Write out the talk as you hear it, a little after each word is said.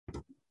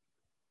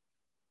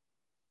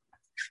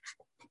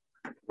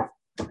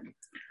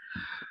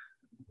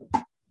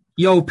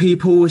Yo,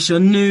 people, it's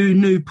your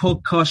new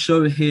podcast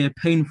show here,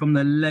 Pain from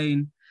the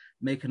Lane,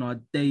 making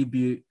our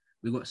debut.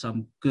 We got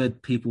some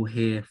good people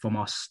here from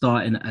our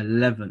starting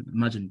 11.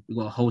 Imagine we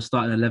got a whole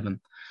starting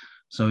 11.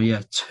 So yeah,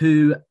 not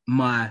to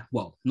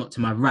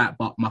my right,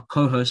 but my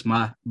co-host,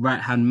 my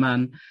right-hand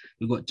man,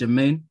 we got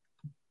Jermaine.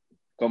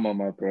 Come on,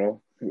 my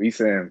bro. We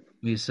saying,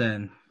 We're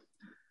saying,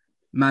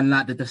 man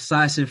like the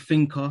decisive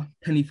thinker,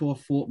 penny for a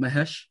thought,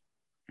 Mahesh.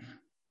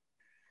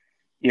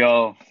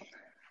 Yo, What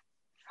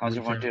how's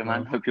you everyone saying, doing,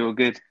 man? bro? Hope you're all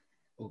good.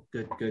 Oh,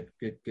 good.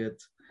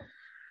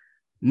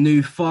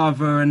 New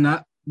father and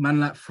that, man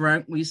like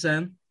Frank, what you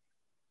saying?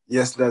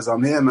 Yes, Des,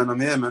 I'm here, man.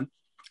 I'm here, man.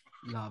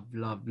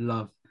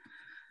 Love.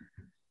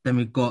 Then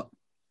we got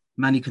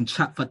man, he can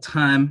chat for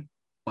time,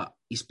 but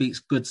he speaks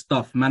good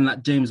stuff. Man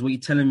like James, what you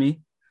telling me?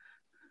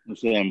 I'm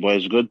saying,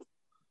 boys, good.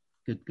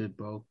 Good,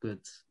 bro. Good.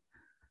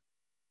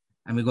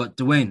 And we got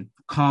Dwayne,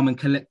 calm and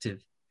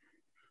collective.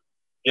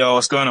 Yo,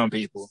 what's going on,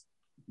 people?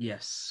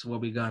 Yes,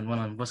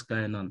 what's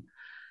going on?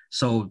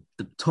 So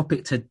the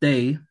topic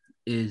today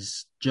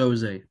is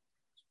Jose.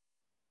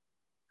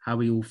 How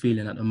are you all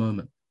feeling at the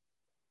moment?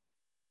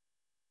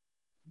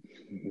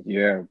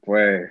 yeah,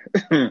 boy.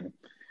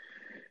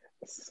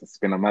 It's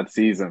been a mad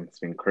season. It's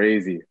been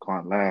crazy.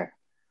 Can't lie.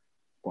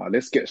 But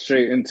let's get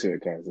straight into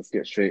it, guys. Let's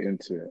get straight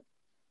into it.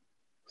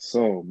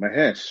 So,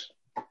 Mahesh,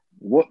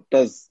 what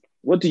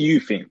do you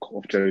think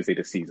of Jose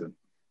this season?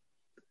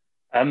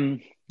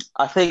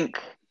 I think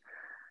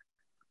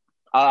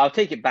I'll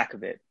take it back a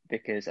bit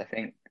because I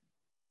think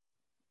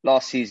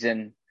last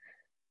season,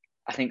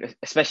 I think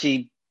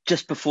especially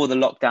just before the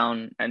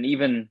lockdown and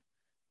even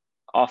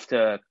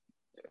after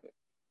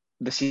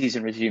the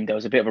season resumed, there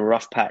was a bit of a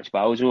rough patch.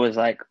 But I was always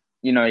like,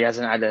 he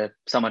hasn't had a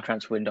summer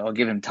transfer window. I'll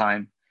give him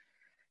time.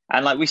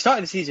 And like we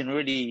started the season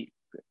really.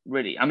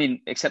 I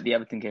mean, except the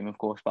Everton game, of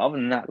course. But other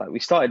than that, like we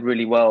started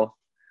really well.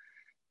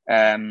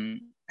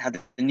 Had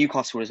the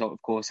Newcastle result,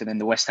 of course, and then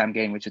the West Ham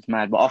game, which was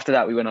mad. But after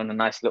that, we went on a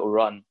nice little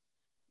run.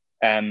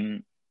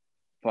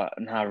 But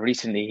now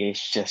recently,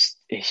 it's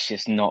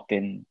just not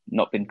been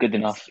good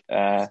enough.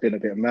 It's been a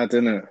bit mad,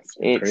 isn't it? It's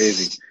been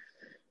crazy.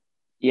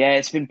 Yeah,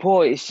 it's been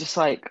poor. It's just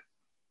like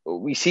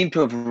we seem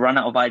to have run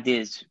out of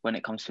ideas when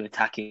it comes to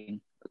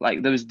attacking.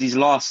 Like there was these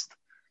last,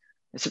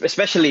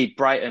 especially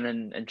Brighton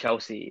and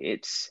Chelsea.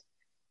 It's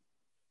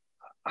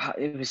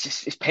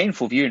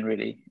painful viewing,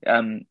 really.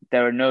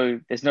 There's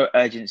no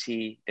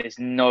urgency. There's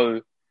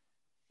no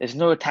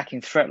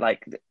attacking threat.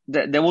 Like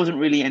there wasn't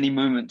really any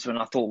moments when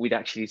I thought we'd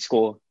actually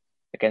score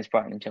against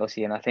Brighton and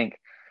Chelsea. And I think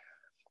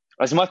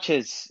as much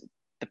as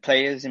the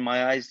players, in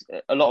my eyes,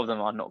 a lot of them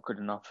are not good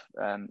enough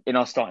in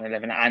our starting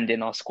 11 and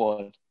in our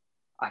squad.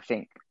 I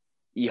think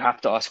you have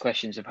to ask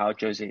questions of how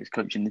Jose is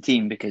coaching the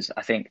team because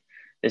I think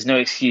there's no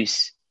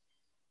excuse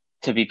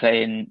to be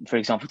playing, for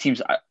example,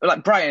 teams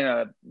like Brighton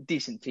are a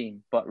decent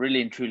team, but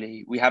really and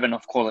truly, we have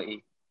enough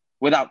quality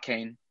without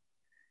Kane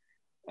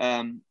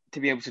to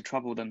be able to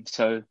trouble them.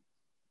 So,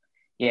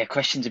 yeah,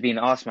 questions are being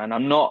asked, man.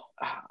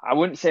 I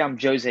wouldn't say I'm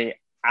Jose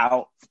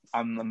out.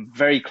 I'm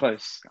very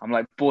close. I'm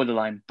like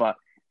borderline, but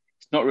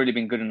it's not really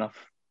been good enough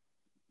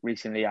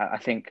recently. I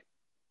think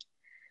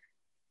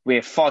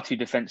we're far too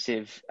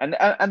defensive. And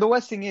the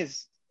worst thing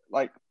is,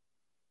 like,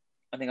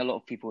 I think a lot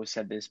of people have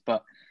said this,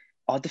 but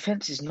our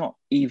defense is not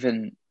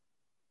even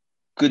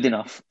good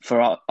enough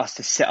for us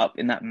to set up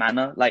in that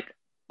manner. Like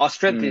our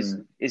strength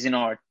is in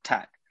our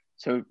attack.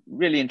 So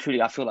really and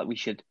truly, I feel like we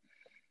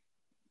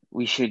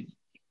should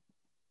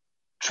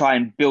try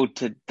and build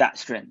to that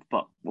strength,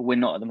 but we're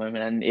not at the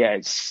moment. And yeah,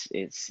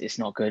 it's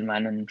not good,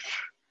 man. And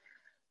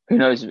who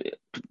knows?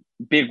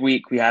 Big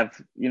week. We have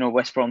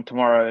West Brom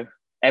tomorrow,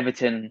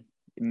 Everton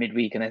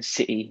midweek, and then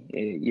City.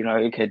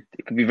 It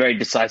could be very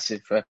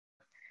decisive for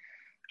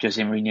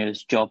Jose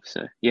Mourinho's job.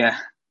 So yeah.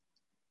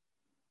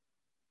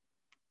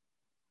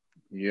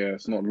 Yeah,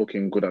 it's not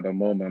looking good at the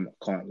moment.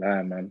 I can't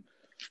lie, man.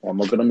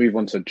 We're going to move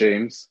on to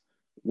James.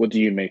 What do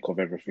you make of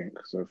everything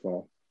so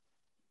far?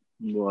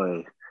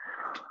 Boy,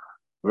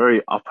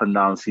 very up and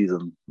down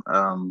season.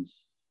 It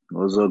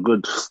was a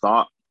good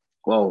start.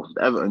 Well,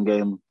 the Everton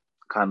game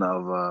kind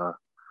of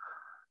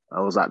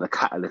was like the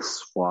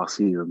catalyst for our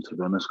season, to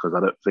be honest, because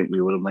I don't think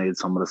we would have made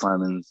some of the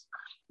signings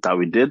that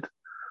we did.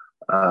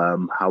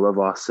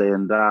 However,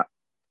 saying that,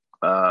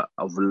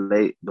 of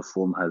late, the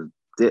form has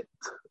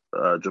dipped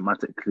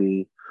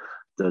dramatically.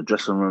 The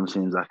dressing room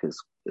seems like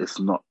it's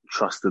not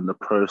trusting the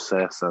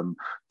process, and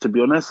to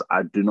be honest,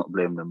 I do not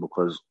blame them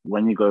because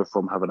when you go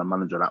from having a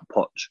manager like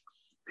Poch,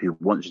 who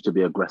wants you to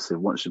be aggressive,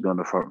 wants you to be on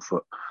the front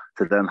foot,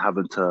 to then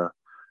having to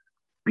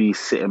be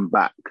sitting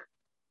back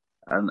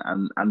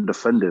and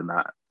defending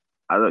that,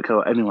 I don't care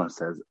what anyone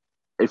says.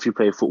 If you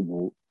play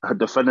football,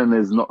 defending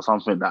is not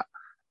something that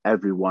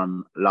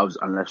everyone loves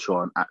unless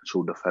you're an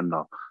actual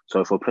defender.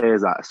 So for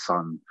players like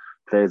Son,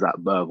 players like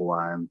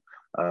Bergwijn,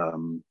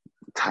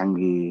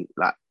 Tanguy,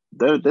 like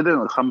they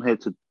didn't come here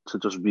to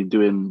just be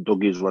doing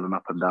doggies running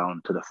up and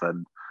down to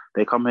defend.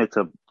 They come here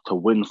to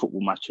win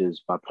football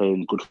matches by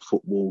playing good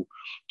football,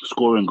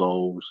 scoring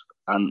goals.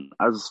 And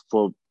as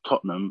for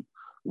Tottenham,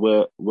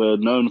 we're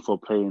known for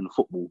playing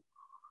football.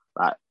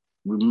 Like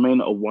we may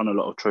not have won a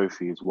lot of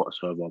trophies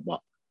whatsoever, but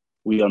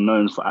we are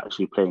known for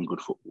actually playing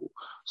good football.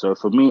 So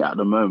for me at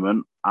the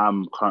moment,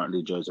 I'm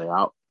currently Jose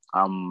out.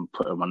 I'm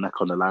putting my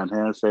neck on the line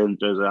here, saying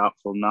Jose out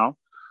from now.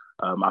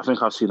 I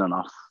think I've seen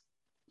enough,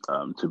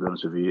 to be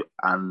honest with you,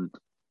 and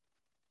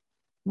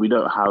we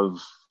don't have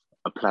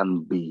a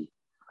plan B.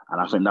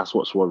 And I think that's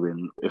what's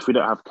worrying. If we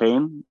don't have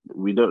Kane,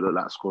 we don't look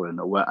like scoring.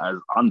 Whereas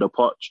under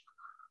Poch,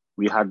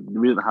 we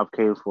didn't have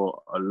Kane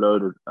for a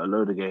load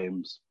of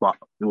games, but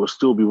we will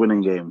still be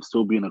winning games,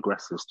 still being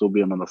aggressive, still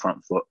being on the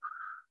front foot.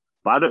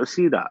 But I don't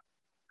see that.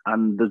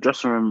 And the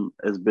dressing room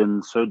has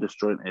been so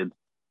disjointed,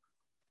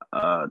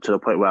 to the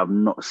point where I've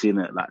not seen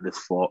it like this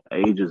for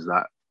ages,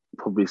 like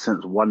probably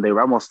since one day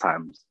Ramos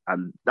times.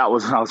 And that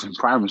was when I was in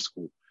primary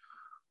school.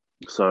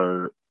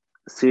 So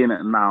seeing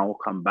it now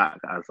come back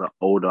as an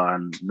older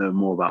and know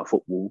more about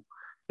football,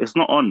 it's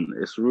not on.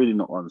 It's really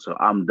not on. So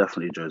I'm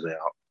definitely Jose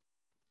out.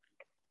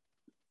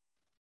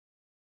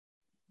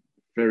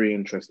 Very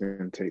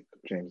interesting take,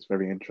 James.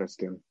 Very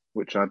interesting,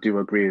 which I do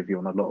agree with you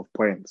on a lot of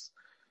points.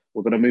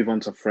 We're going to move on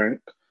to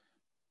Frank.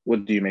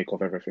 What do you make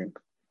of everything?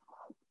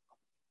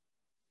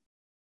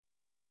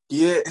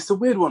 Yeah, it's a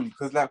weird one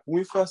because like when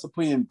we first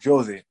appointed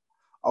Jose,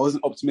 I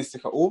wasn't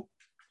optimistic at all.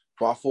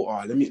 But I thought, all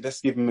right, let's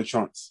give him a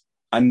chance.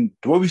 And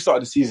the way we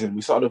started the season,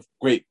 we started off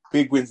great,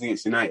 big wins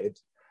against United.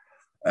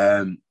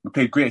 We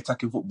played great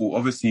attacking football.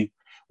 Obviously,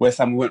 West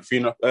Ham we went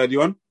 3-0 early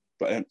on,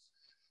 but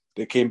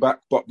they came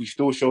back. But we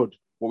still showed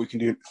what we can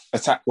do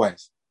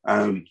attack-wise.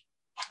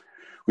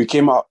 We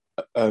came out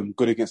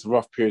good against a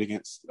rough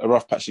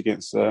patch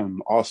against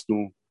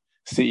Arsenal,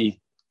 City,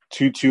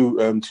 2-2,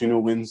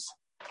 2-0 wins.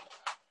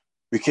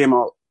 We came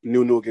out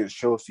 0-0 against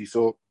Chelsea.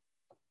 So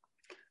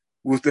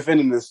we was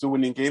defending and still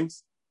winning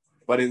games.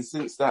 But then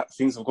since that,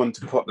 things have gone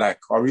to pot. Like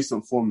our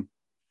recent form,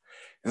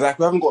 it's like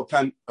we haven't got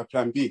a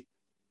plan B.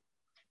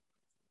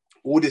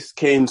 All this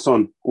Kane,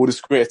 Son, all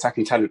this great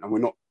attacking talent, and we're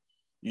not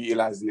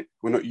utilising it.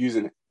 We're not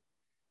using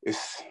it.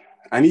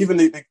 And even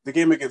the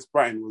game against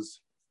Brighton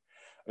was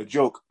a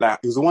joke. Like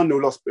it was the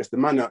 1-0 loss, but it's the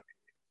manner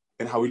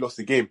and how we lost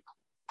the game.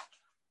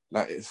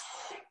 Like it's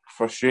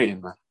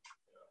frustrating, man.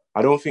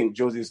 I don't think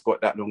Jose's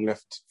got that long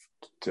left,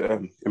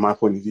 in my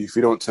point of view. If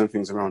we don't turn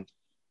things around,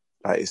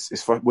 like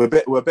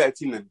we're a better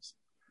team than this.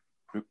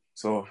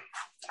 So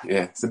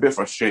yeah, it's a bit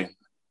frustrating.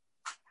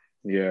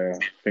 Yeah, I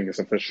think it's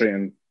a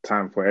frustrating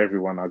time for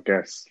everyone, I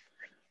guess.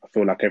 I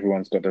feel like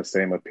everyone's got the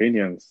same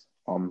opinions.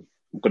 I'm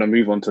going to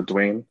move on to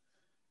Dwayne.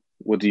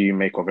 What do you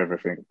make of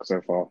everything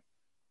so far?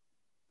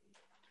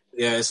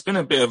 Yeah, it's been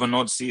a bit of an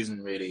odd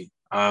season, really.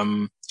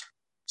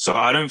 So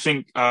I don't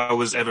think I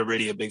was ever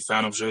really a big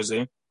fan of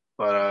Jose.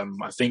 But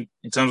I think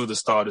in terms of the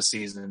start of the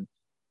season,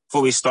 I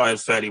thought we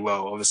started fairly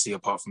well, obviously,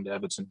 apart from the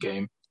Everton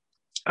game.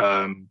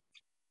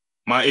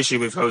 My issue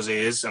with Jose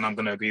is, and I'm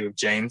going to agree with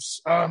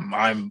James,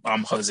 I'm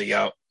Jose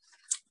out.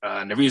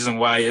 And the reason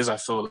why is I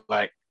feel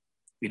like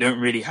we don't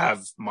really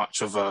have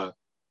a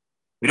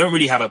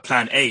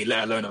plan A,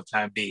 let alone a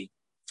plan B.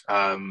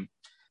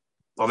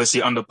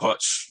 Obviously, under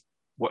Poch,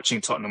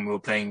 watching Tottenham, we were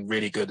playing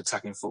really good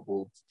attacking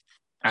football.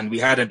 And we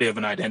had a bit of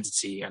an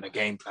identity and a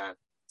game plan.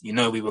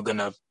 We were going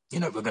to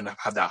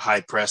have that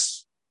high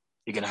press.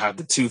 You're going to have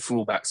the two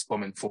fullbacks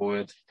bombing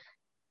forward.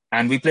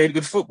 And we played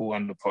good football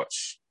under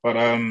Poch. But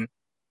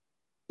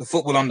the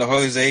football under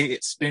Jose,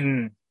 it's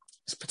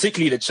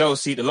particularly the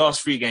Chelsea, the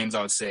last 3 games,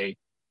 I would say,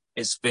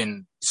 it's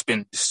been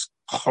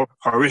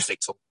horrific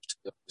to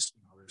watch. It's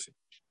been horrific.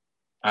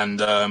 And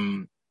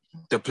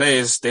the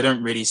players, they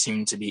don't really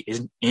seem to be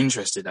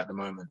interested at the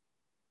moment.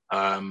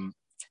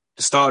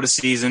 The start of the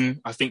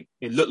season, I think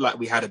it looked like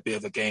we had a bit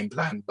of a game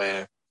plan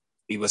where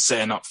we were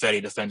setting up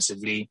fairly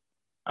defensively,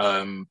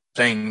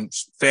 playing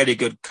fairly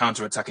good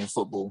counter-attacking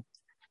football,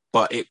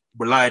 but it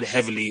relied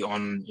heavily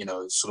on,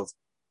 sort of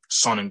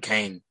Son and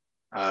Kane.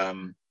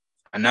 And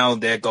now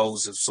their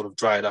goals have sort of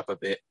dried up a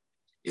bit.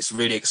 It's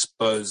really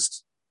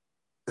exposed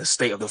the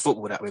state of the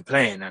football that we're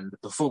playing, and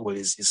the football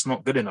it's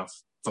not good enough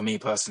for me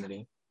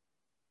personally.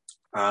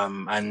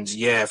 And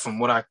yeah, from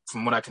what I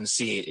can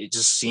see, it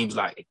just seems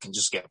like it can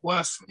just get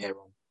worse from here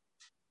on.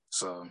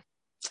 So,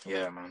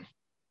 yeah, man.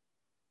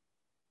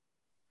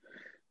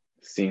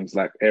 Seems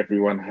like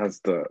everyone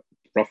has the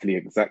roughly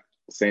exact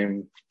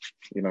same,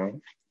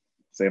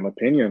 same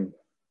opinion.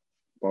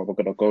 But we're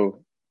gonna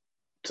go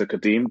to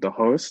Kadeem, the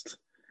host.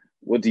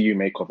 What do you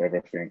make of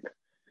everything?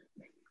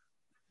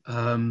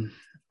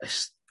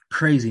 It's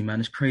crazy, man.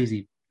 It's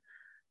crazy.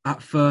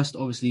 At first,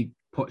 obviously,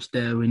 Poch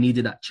there, we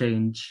needed that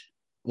change.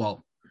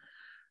 Well,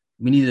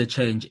 we needed a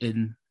change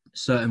in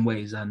certain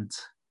ways, and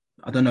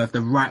I don't know if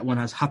the right one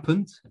has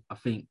happened. I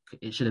think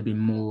it should have been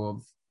more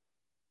of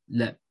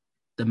let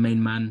the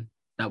main man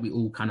that we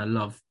all kind of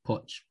love,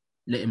 Poch,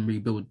 let him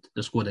rebuild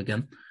the squad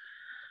again.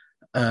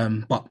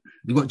 But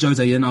we got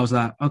Jose in. I was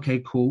like,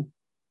 okay, cool.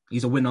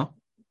 He's a winner.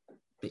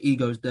 The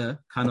ego's there.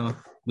 Kind of,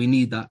 we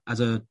need that as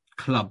a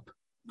club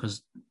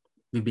because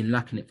we've been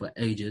lacking it for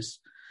ages.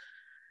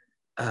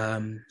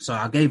 So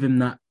I gave him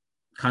that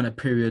kind of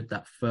period,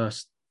 that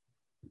first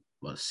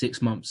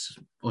 6 months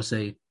or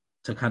say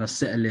to kind of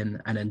settle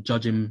in, and then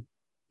judge him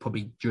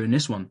probably during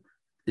this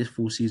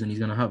full season he's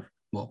gonna have.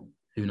 Well,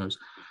 who knows?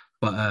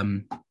 But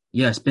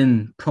yeah, it's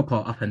been proper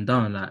up and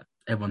down. Like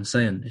everyone's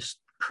saying, it's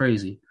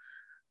crazy.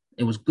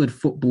 It was good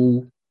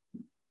football.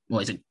 Well,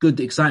 it's a good,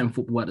 exciting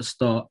football at the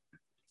start,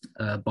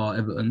 bar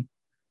Everton,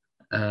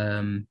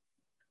 and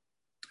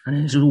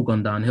then it's all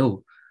gone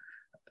downhill.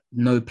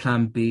 No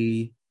plan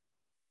B.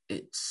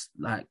 It's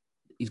like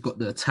he's got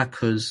the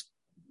attackers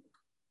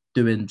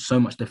doing so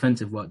much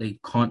defensive work they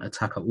can't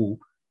attack at all,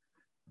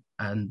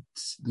 and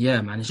yeah,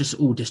 man, it's just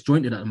all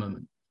disjointed at the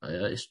moment.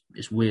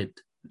 It's weird.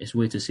 It's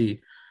weird to see.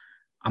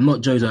 I'm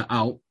not Jose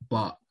out,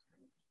 but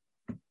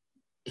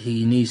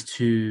he needs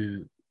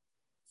to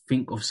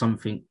think of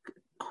something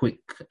quick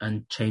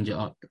and change it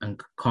up,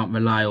 and can't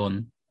rely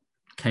on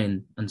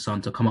Kane and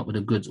Son to come up with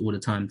the goods all the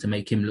time to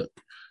make him look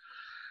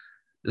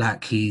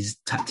like his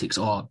tactics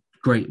are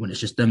great when it's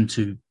just them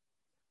two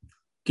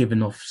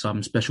giving off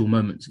some special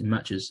moments in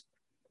matches.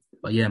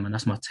 But yeah, man,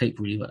 that's my take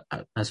really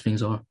as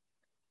things are.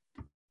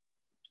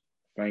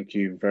 Thank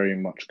you very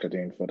much,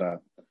 Kadeem, for that.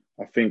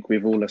 I think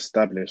we've all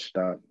established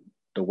that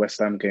the West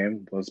Ham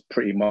game was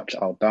pretty much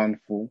our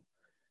downfall.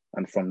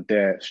 And from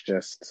there, it's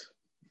just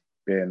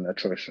been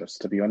atrocious,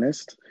 to be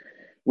honest.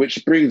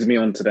 Which brings me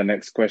on to the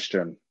next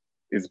question.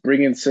 Is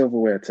bringing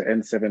silverware to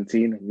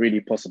N17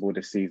 really possible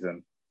this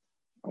season?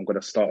 I'm going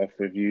to start off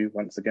with you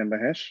once again,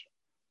 Mahesh.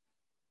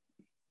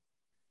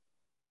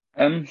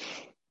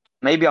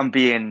 Maybe I'm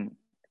being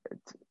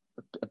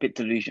a bit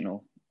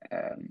delusional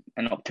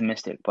and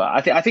optimistic,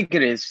 but I think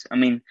it is. I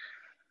mean,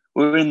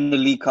 we're in the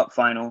League Cup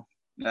final,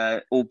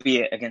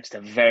 albeit against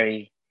a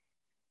very,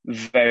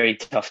 very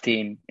tough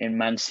team in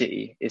Man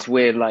City. It's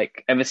weird,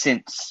 like ever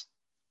since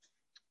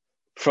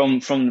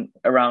from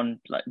around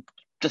like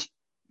just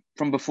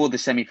from before the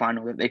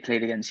semi-final that they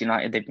played against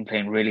United, they've been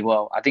playing really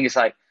well. I think it's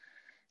like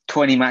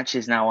 20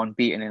 matches now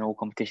unbeaten in all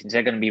competitions.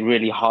 They're going to be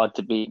really hard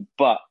to beat,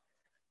 but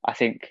I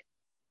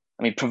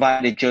mean,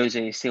 provided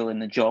Jose is still in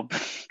the job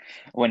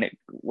when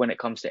it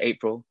comes to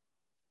April,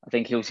 I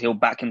think he'll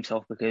back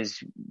himself,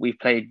 because we've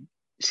played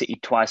City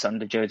twice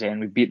under Jose and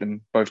we beat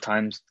them both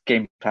times.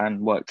 Game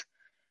plan worked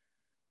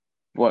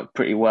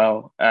pretty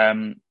well.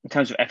 In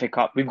terms of FA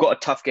Cup, we've got a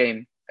tough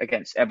game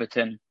against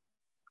Everton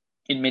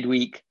in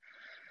midweek,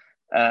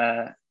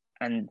 but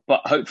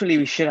hopefully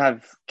we should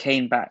have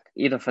Kane back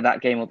either for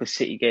that game or the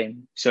City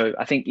game. So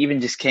I think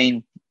even just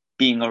Kane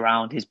being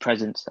around, his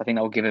presence, I think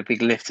that will give a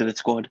big lift to the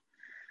squad.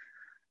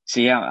 So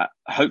yeah,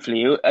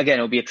 hopefully, again,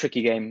 it'll be a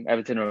tricky game.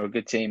 Everton are a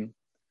good team.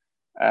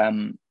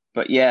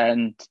 But yeah,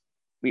 and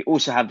we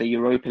also have the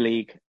Europa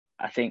League.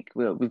 I think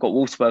we've got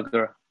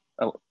Wolfsburg,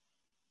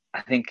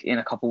 I think, in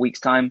a couple of weeks'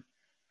 time.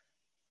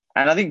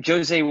 And I think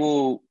Jose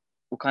will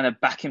kind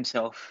of back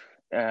himself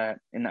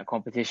in that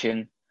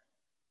competition.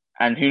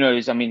 And who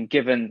knows, I mean,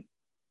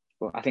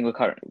 I think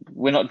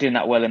we're not doing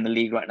that well in the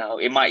league right now.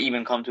 It might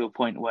even come to a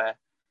point where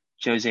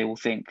Jose will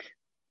think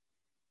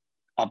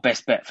our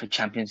best bet for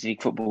Champions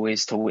League football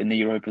is to win the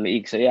Europa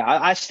League. So yeah,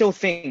 I still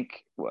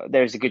think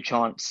there's a good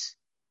chance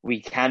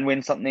we can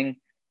win something,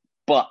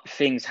 but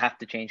things have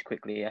to change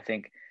quickly. I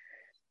think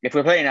if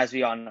we're playing as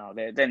we are now,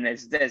 then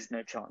there's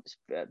no chance.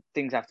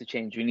 Things have to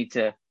change. We need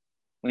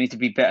to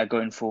be better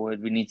going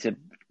forward. We need to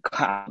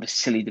cut out the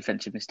silly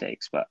defensive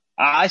mistakes. But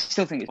I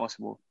still think it's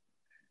possible.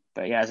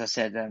 But yeah, as I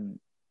said,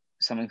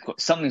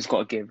 something's got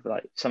to give.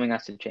 Like something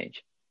has to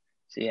change.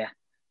 So yeah.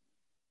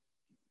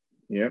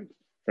 Yeah,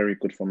 very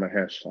good for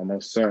Mahesh. I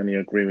most certainly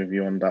agree with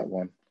you on that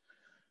one.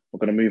 We're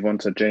going to move on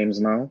to James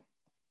now.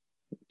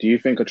 Do you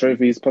think a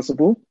trophy is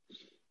possible?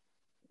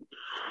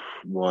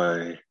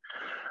 Boy,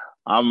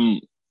 I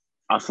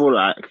feel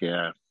like,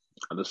 at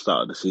the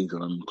start of the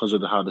season, and because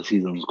of how the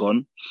season's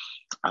gone,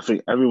 I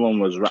think everyone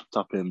was wrapped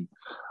up in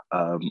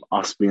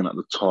us being at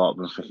the top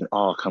and thinking,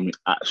 oh, can we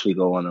actually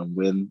go on and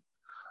win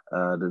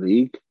the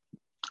league?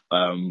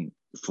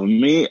 For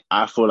me,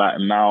 I feel like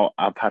now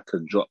I've had to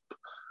drop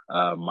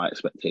my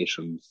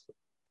expectations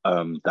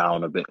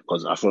down a bit,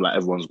 because I feel like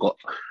everyone's got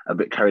a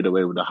bit carried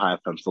away with the hype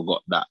and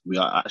forgot that we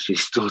are actually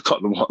still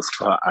Tottenham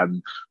Hotspur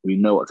and we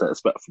know what to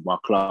expect from our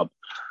club.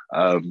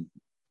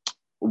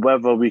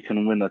 Whether we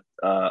can win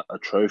a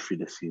trophy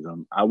this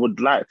season, I would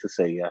like to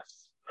say yes,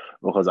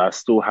 because I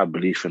still have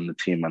belief in the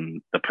team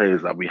and the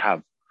players that we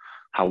have.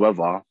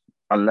 However,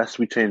 unless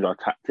we change our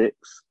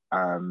tactics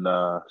and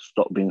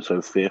stop being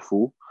so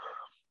fearful,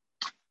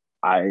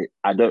 I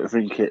don't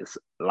think it's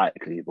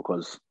likely,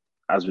 because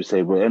as we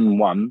say, we're in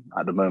one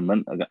at the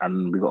moment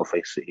and we got to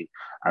face City.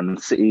 And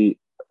City,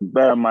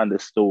 bear in mind,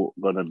 it's still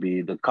going to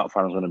be, the cup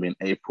final is going to be in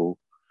April.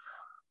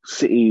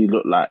 City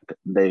look like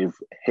they've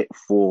hit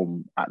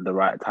form at the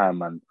right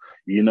time. And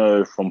you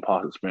know from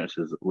past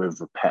experiences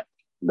with Pep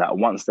that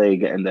once they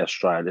get in their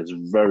stride, it's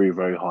very,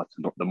 very hard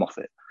to knock them off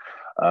it.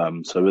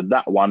 So with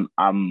that one,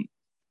 I'm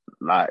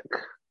like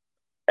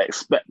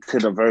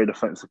expecting a very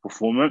defensive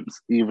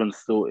performance. Even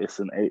still, it's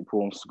in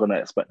April. I'm still going to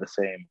expect the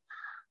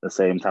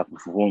same type of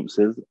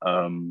performances.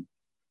 I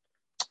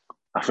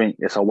think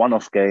it's a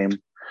one-off game.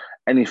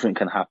 Anything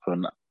can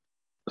happen.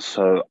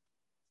 So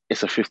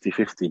it's a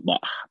 50-50,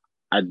 but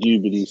I do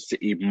believe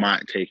City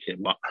might take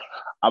it. But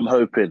I'm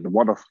hoping the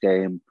one-off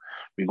game,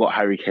 we got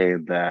Harry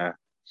Kane there,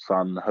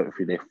 Son.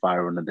 Hopefully they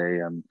fire on the day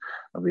and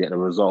we get the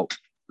result.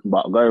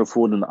 But going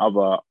forward in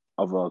other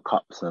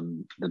cups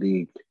and the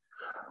league,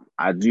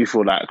 I do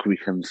feel like we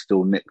can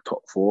still nick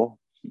top four.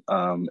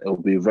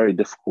 It'll be very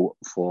difficult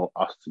for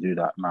us to do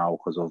that now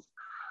because of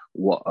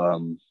what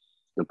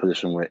the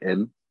position we're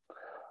in.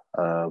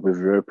 With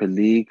Europa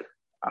League,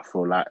 I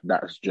feel like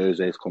that's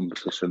Jose's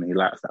competition. He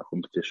likes that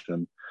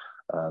competition.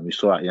 We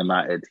saw at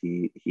United,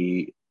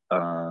 he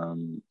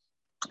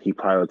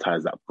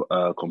prioritized that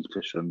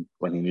competition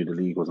when he knew the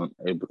league wasn't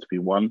able to be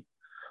won.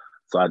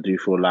 So I do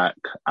feel like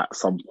at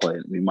some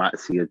point we might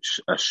see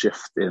a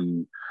shift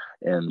in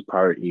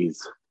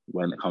priorities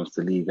when it comes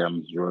to league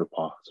and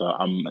Europa. So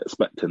I'm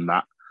expecting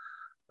that.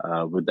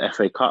 With the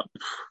FA Cup,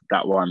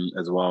 that one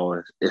as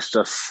well. It's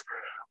just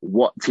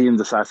what team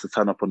decides to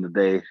turn up on the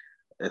day.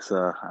 It's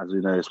as we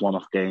know, it's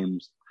one-off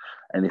games.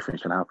 Anything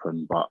can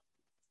happen, but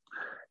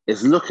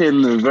it's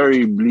looking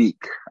very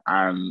bleak,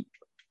 and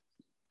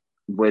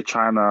we're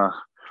trying to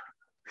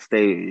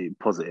stay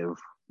positive,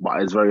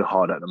 but it's very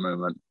hard at the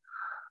moment.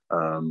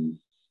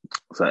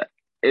 So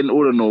in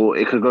all,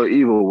 it could go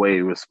either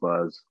way with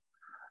Spurs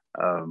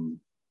and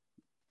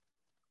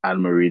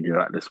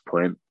Mourinho at this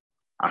point.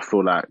 I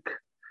feel like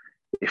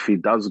if he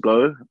does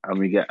go and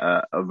we get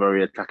a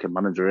very attacking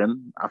manager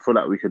in, I feel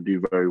like we could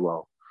do very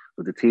well.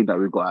 With the team that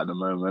we've got at the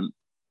moment,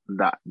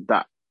 that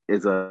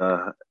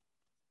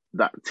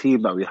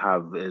team that we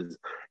have is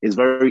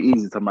very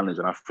easy to manage,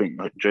 and I think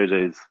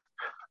Jose's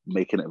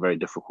making it very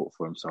difficult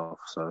for himself.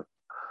 So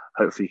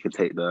hopefully he can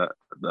take the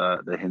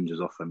hinges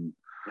off and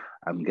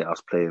get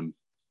us playing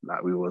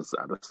like we was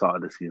at the start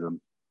of the season.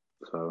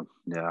 So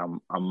yeah,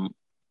 I'm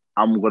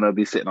gonna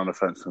be sitting on the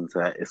fence and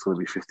say it's gonna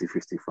be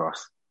 50-50 for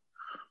us.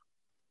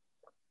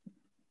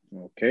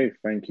 Okay,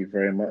 thank you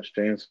very much,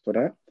 James, for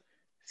that.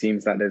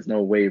 Seems like there's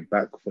no way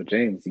back for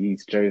James.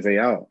 He's Jose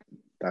out.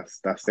 That's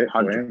it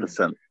for him.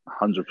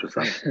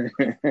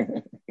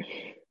 100%.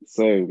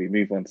 So we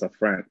move on to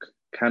Frank.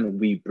 Can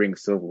we bring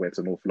silverware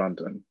to North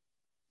London?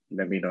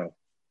 Let me know.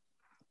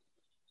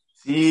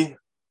 See,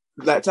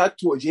 like to add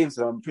to what James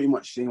said, I'm pretty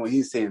much saying what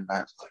he's saying.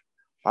 Like,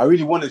 I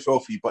really want a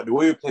trophy, but the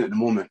way we're playing at the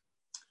moment,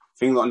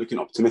 things aren't looking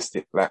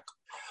optimistic. Like,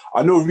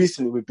 I know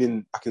recently we've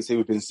been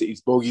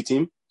City's bogey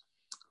team,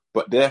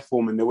 but their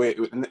form and the way,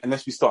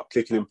 unless we start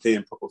clicking and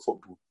playing proper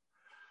football,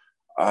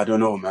 I don't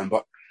know, man.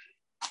 But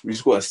we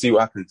just got to see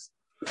what happens.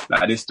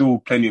 Like, there's still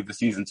plenty of the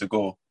season to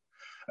go.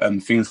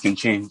 Things can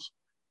change,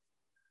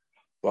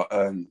 but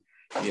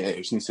yeah, it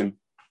just needs to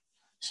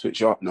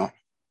switch up now.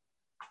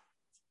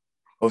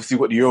 Obviously,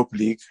 we've got the Europa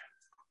League,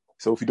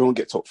 so if we don't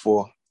get top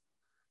four,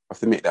 we have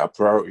to make that a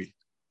priority.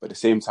 But at the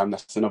same time,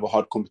 that's another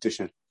hard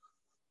competition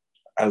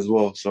as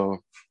well.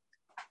 So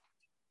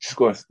just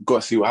got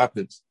to see what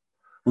happens.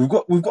 We've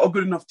got a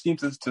good enough team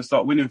to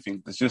start winning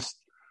things. It's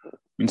just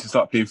we need to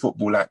start playing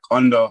football. Like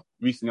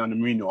recently under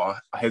Mourinho,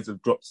 our heads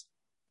have dropped,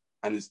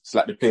 and it's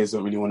like the players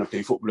don't really want to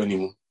play football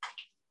anymore.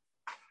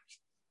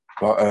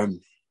 But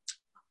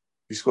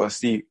we just got to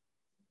see.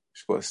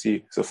 So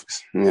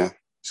yeah,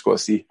 just got to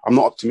see. I'm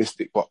not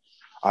optimistic, but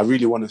I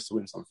really want us to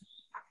win something.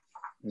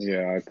 Yeah,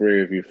 I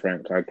agree with you,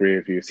 Frank. I agree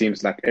with you. It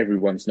seems like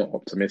everyone's not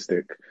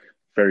optimistic.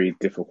 Very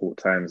difficult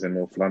times in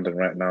North London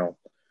right now.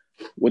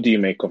 What do you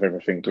make of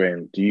everything,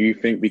 Dwayne? Do you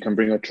think we can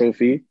bring a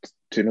trophy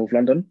to North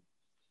London?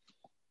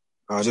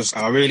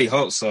 I really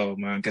hope so,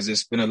 man, because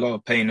it's been a lot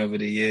of pain over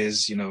the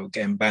years,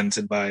 getting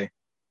bantered by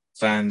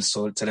fans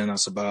sort of telling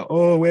us about,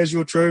 oh, where's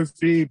your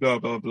trophy, blah,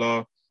 blah,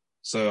 blah.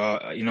 So,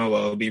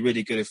 it'll be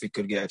really good if we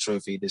could get a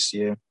trophy this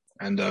year.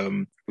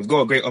 And we've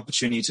got a great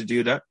opportunity to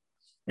do that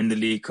in the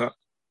League Cup.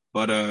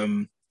 But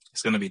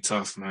it's going to be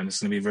tough, man. It's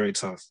going to be very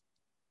tough.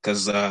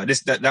 Because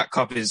that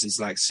cup is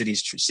like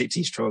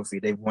City's trophy.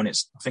 They've won it,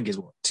 I think,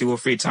 2 or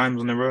 3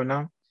 times in a row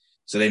now.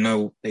 So they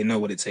know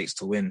what it takes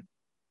to win.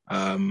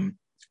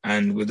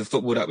 And with the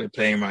football that we're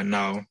playing right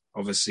now,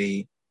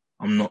 obviously,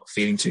 I'm not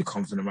feeling too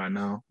confident right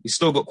now. We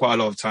still got quite a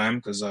lot of time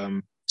because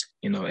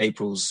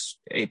April's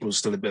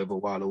still a bit of a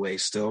while away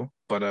still.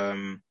 But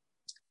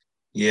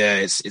yeah,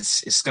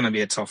 it's going to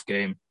be a tough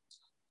game.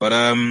 But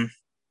I'm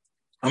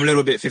a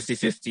little bit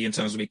 50-50 in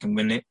terms of we can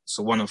win it. It's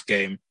a one-off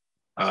game.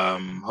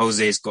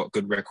 Jose's got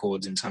good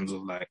records in terms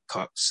of like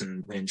cups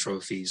and winning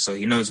trophies, so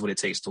he knows what it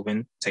takes to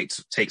win.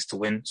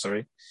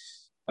 Sorry.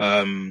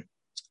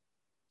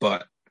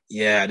 But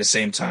yeah, at the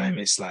same time,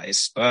 it's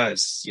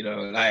Spurs.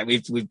 Like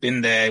we've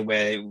been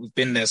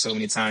there so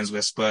many times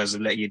where Spurs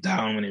have let you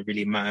down when it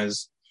really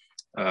matters.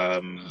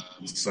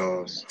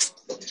 So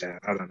yeah,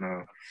 I don't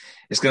know.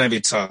 It's gonna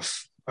be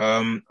tough.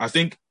 I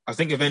think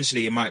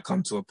eventually it might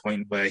come to a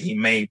point where he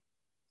may,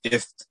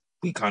 if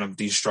we kind of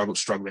do struggle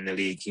in the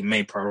league, he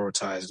may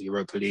prioritize the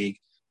Europa League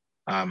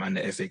and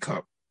the FA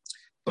Cup.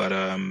 But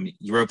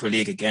Europa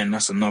League, again,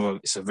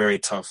 it's a very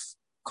tough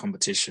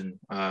competition.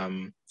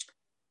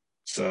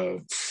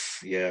 So,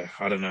 yeah,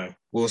 I don't know.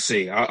 We'll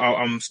see.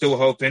 I'm still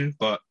hoping,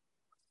 but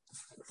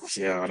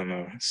Yeah, I don't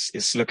know.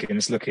 It's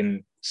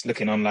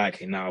looking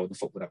unlikely now with the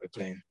football that we're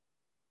playing.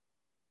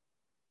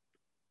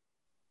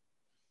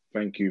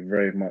 Thank you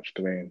very much,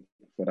 Dwayne,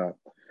 for that.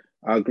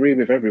 I agree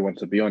with everyone,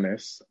 to be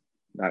honest.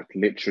 Like,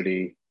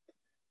 literally,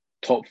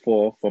 top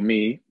four for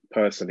me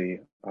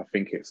personally, I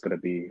think it's going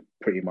to be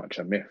pretty much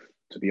a myth,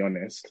 to be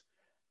honest.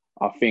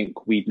 I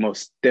think we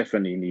most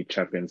definitely need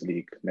Champions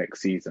League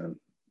next season.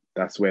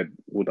 That's where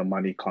all the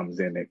money comes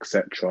in,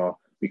 etc.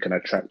 We can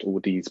attract all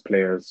these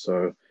players.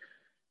 So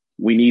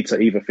we need to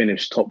either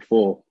finish top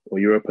four or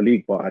Europa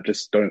League, but I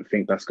just don't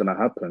think that's going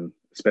to happen,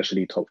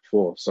 especially top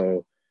four.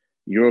 So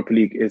Europa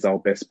League is our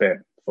best bet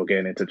for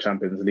getting into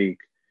Champions League.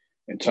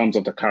 In terms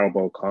of the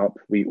Carabao Cup,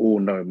 we all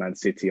know Man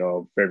City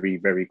are a very,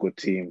 very good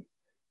team.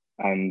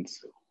 And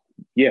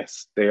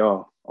yes, they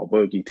are a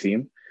bogey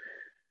team.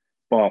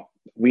 But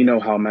we know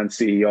how Man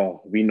City are.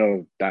 We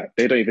know that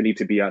they don't even need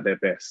to be at their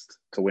best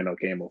to win a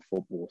game of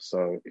football.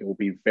 So it will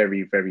be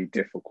very, very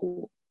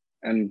difficult.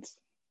 And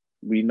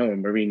we know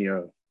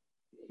Mourinho,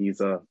 he's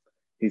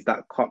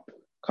that cup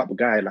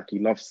guy. Like, he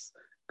loves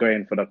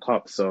going for the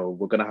cup. So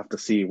we're gonna have to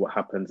see what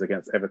happens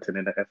against Everton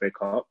in the FA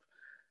Cup.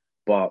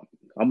 But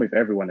I'm with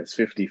everyone. It's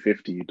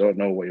 50-50. You don't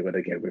know what you're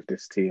gonna get with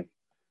this team.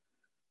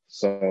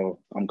 So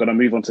I'm gonna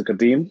move on to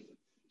Kadeem.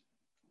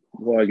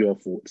 What are your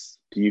thoughts?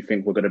 Do you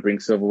think we're gonna bring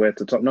silverware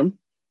to Tottenham?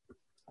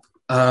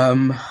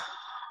 I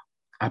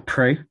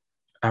pray.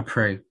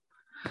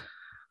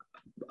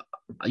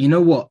 You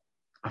know what?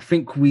 I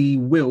think we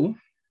will,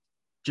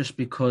 just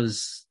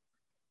because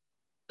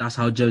that's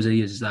how Jose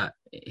is. That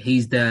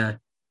he's there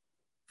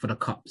for the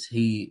cups.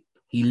 He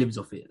lives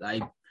off it.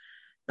 Like,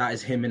 that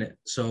is him, innit?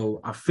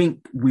 So I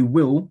think we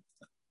will.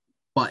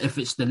 But if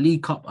it's the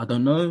League Cup, I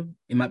don't know.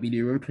 It might be the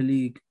Europa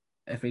League,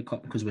 FA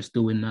Cup, because we're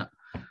still in that.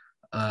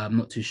 I'm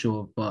not too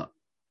sure. But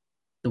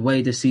the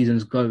way the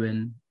season's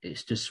going,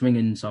 it's just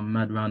swinging some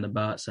mad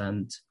roundabouts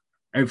and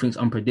everything's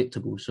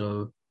unpredictable.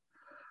 So,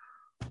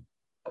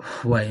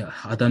 wait,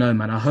 I don't know,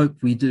 man. I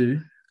hope we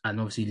do. And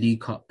obviously,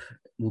 League Cup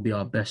will be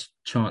our best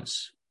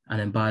chance. And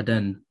then by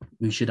then,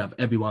 we should have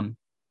everyone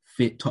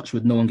fit, touch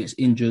with no one gets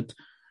injured.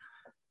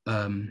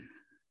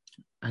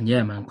 And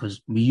yeah, man,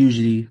 because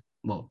we're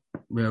all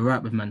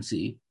right with Man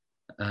City.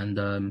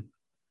 And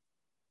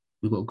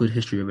we've got a good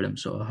history with them.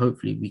 So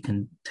hopefully we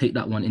can take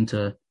that one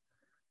into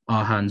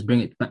our hands,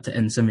 bring it back to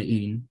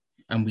N17,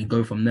 and we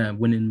go from there.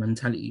 Winning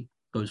mentality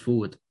goes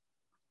forward.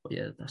 But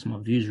yeah, that's my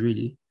views,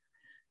 really.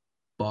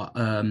 But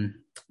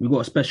we've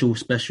got a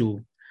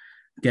special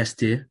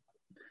guest here.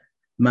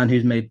 Man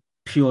who's made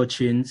pure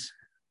chins,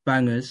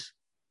 bangers.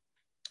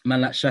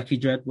 Man like Shaki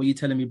Dread. What are you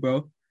telling me,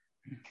 bro?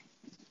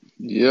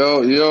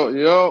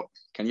 Yo.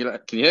 Can you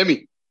hear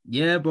me?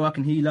 Yeah, bro, I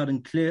can hear you loud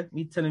and clear. What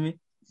are you telling me?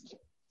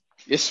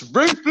 It's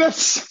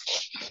ruthless.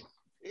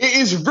 It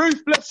is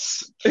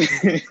ruthless.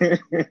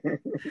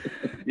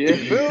 Yeah,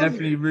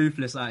 definitely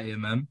ruthless out here,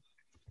 man.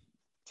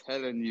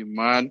 Telling you,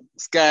 man.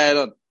 What's going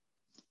on?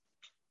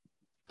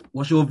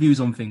 What's your views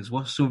on things?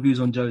 What's your views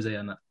on Jose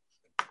and that?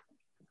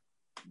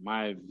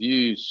 My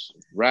views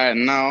right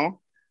now,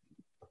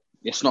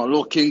 it's not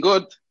looking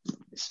good.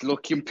 It's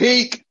looking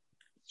peak.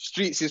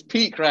 Streets is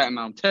peak right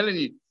now. I'm telling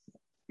you.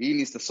 He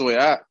needs to sort it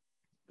out.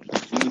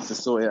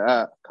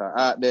 Cause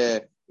out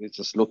there, it's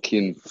just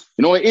looking...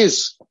 You know what it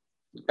is?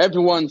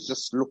 Everyone's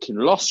just looking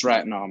lost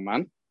right now,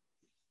 man.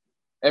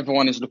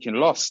 Everyone is looking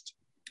lost.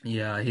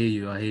 Yeah, I hear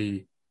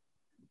you.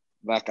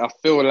 Like, I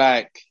feel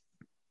like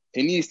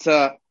he needs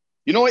to...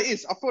 You know what it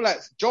is? I feel like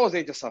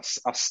Jose just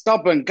a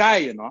stubborn guy,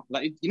 you know?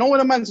 Like, you know when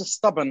a man's just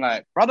stubborn,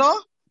 like, brother,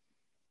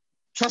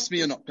 trust me,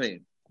 you're not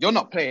playing. You're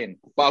not playing.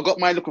 But I got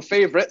my little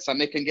favourites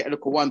and they can get a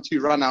little 1-2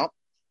 run out.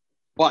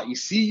 But you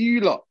see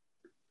you lot,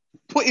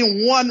 put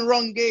in one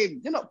wrong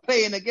game. You're not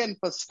playing again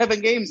for 7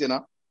 games, you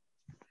know?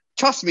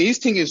 Trust me, his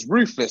thing is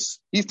ruthless.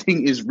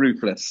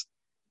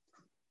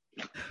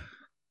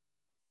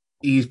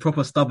 He's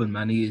proper stubborn,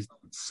 man. He is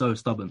so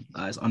stubborn.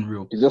 It's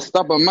unreal. He's a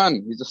stubborn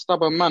man,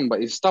 but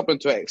he's stubborn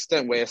to an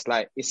extent where it's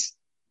like it's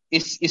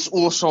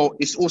also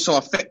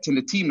affecting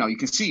the team now. You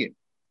can see it.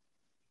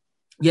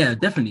 Yeah,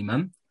 definitely,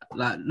 man.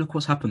 Like, look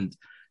what's happened.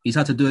 He's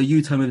had to do a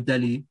U-turn with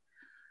Delhi.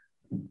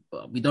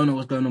 But we don't know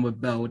what's going on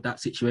with Bell, that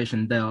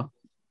situation there.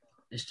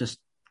 It's just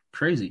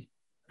crazy.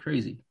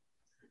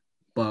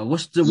 But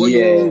what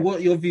are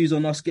your views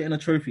on us getting a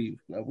trophy?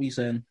 Like, what are you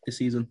saying this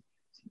season?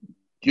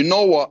 You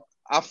know what?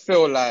 I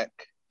feel like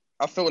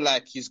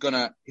he's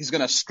gonna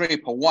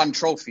scrape a 1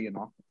 trophy, you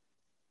know.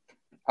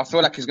 I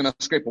feel like he's gonna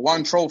scrape a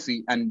 1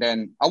 trophy, and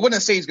then I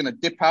wouldn't say he's gonna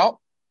dip out,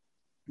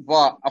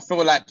 but I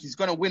feel like he's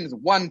gonna win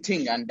 1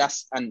 thing, and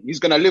he's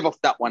gonna live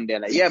off that one day.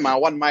 Like, yeah, man, I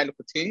won my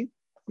little thing.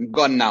 I'm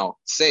gone now,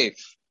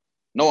 safe.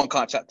 No one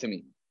can't chat to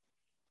me,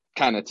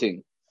 kind of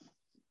thing.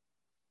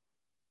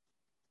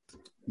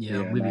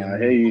 Yeah, I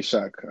hear you,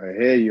 Shaq. I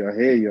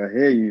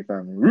hear you,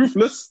 fam.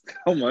 Ruthless.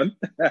 Come on.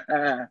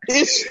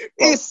 It's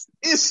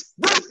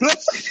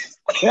ruthless.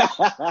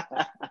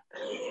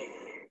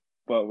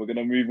 But we're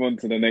gonna move on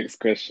to the next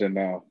question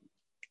now.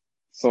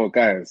 So,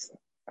 guys,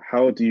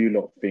 how do you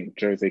lot think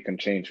Jose can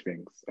change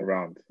things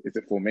around? Is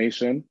it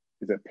formation?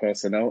 Is it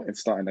personnel in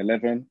starting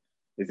 11?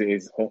 Is it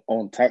his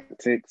own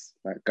tactics?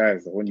 Like,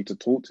 guys, I want you to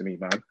talk to me,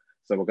 man.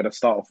 So we're gonna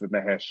start off with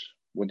Mahesh.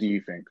 What do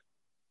you think?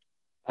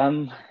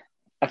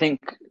 I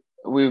think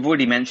we've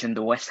already mentioned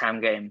the West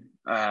Ham game.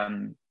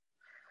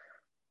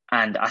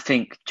 And I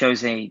think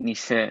Jose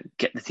needs to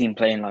get the team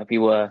playing like we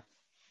were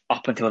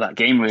up until that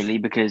game, really,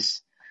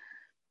 because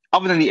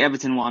other than the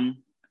Everton one,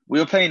 we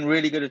were playing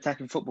really good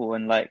attacking football.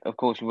 And, like, of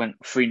course, we went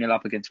 3-0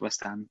 up against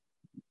West Ham,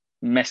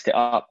 messed it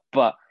up.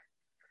 But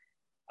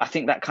I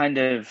think that kind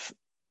of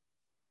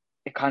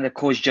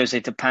caused Jose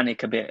to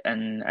panic a bit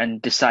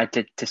and decide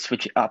to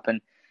switch it up.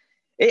 And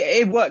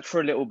it worked for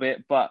a little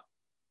bit, but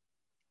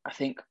I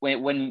think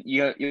when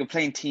you're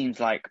playing teams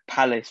like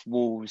Palace,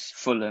 Wolves,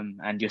 Fulham,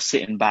 and you're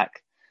sitting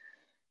back,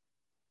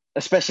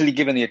 especially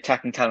given the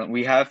attacking talent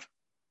we have,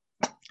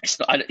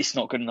 it's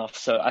not good enough.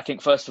 So I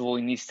think first of all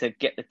he needs to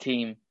get the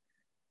team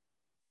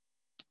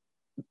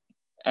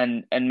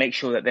and make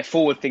sure that they're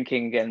forward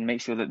thinking again,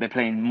 make sure that they're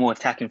playing more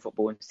attacking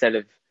football instead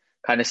of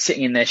kind of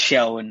sitting in their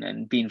shell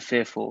and being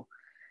fearful.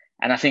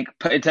 And I think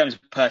in terms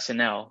of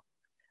personnel,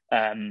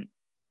 I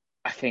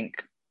think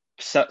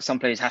some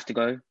players have to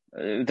go.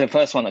 The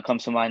first one that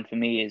comes to mind for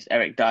me is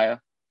Eric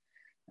Dyer.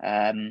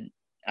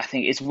 I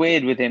think it's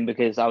weird with him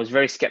because I was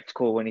very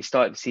skeptical when he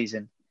started the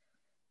season.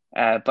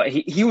 But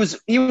he was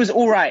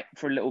all right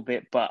for a little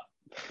bit, but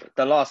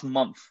the last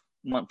month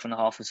and a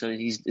half or so,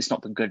 it's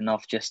not been good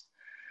enough. Just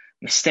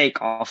mistake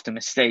after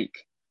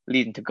mistake,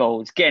 leading to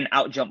goals, getting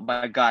outjumped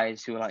by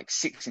guys who are like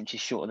 6 inches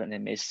shorter than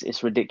him.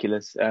 It's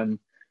ridiculous. And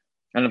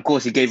of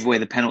course, he gave away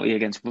the penalty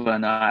against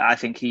Werner. I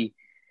think he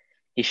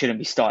shouldn't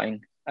be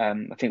starting.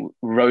 I think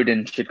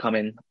Rodin should come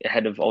in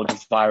ahead of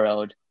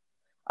Alderweireld.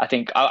 I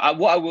think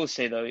what I will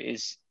say though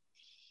is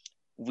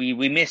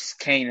we miss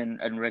Kane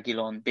and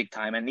Reguilon big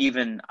time, and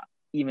even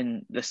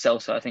Lo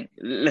Celso. I think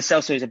Lo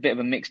Celso is a bit of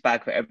a mixed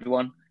bag for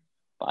everyone,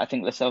 but I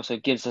think Lo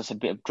Celso gives us a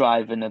bit of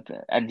drive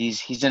and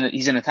he's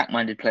an attack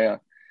minded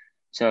player,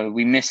 so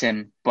we miss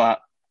him.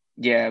 But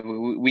yeah,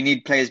 we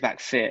need players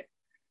back fit,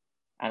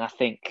 and I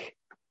think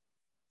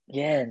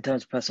in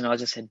terms of personnel, I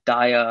just said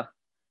Dyer,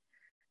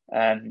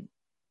 and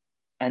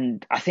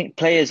I think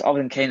players other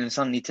than Kane and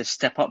Son need to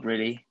step up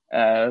really.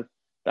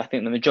 I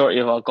think the majority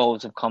of our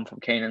goals have come from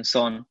Kane and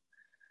Son.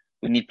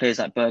 We need players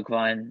like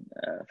Bergwijn,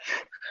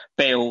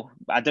 Bale.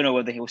 I don't know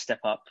whether he'll step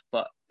up,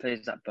 but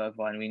players like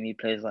Bergwijn. We need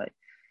players like.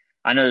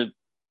 I know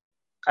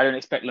I don't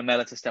expect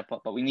Lamela to step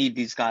up, but we need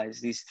these guys,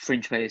 these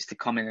fringe players, to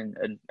come in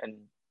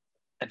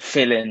and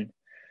fill in.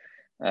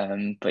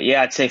 But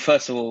yeah, I'd say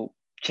first of all,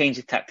 change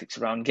the tactics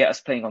around, get us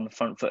playing on the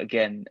front foot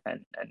again,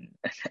 and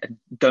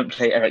don't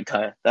play Eric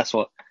Dyer. That's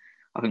what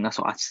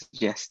I'd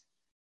suggest.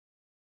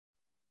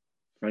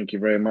 Thank you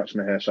very much,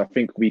 Mahesh. I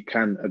think we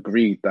can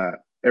agree that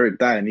Eric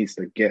Dyer needs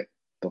to get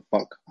the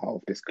fuck out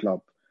of this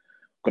club.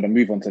 Going to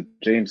move on to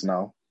James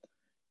now.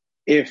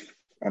 If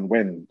and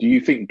when do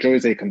you think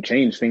Jose can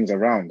change things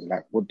around?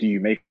 Like, what do you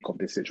make of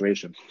this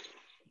situation?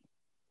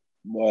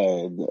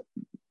 Well,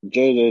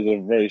 Jose is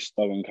a very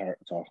stubborn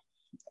character.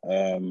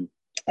 And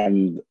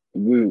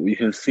you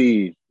can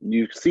see,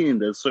 you've seen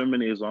there's so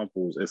many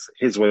examples. It's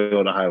his way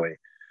or the highway.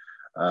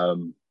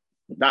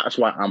 That's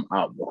why I'm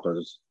out,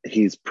 because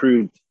he's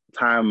proved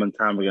time and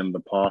time again in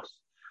the past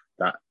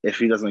that if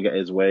he doesn't get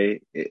his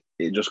way, it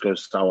just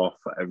goes sour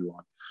for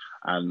everyone.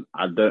 And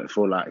I don't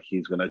feel like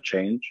he's going to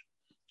change,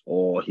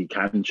 or he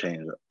can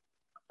change it,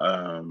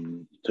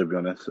 to be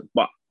honest.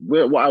 But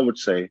what I would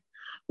say,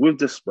 with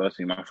this Spurs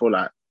team, I feel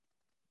like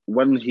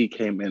when he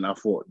came in, I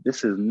thought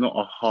this is not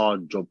a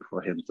hard job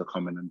for him to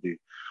come in and do.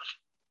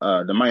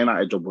 The Man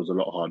United job was a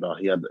lot harder.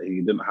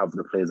 He didn't have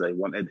the players that he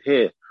wanted.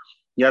 Here,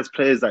 he has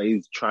players that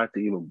he's tried to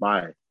even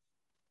buy.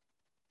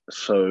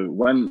 So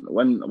when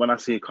I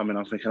see it coming,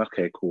 I'm thinking,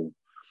 okay, cool.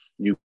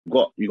 You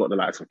got the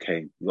likes of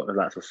Kane, you got the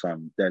likes of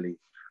Sam, Dele,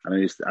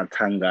 and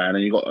Tanga, and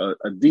then you got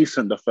a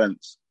decent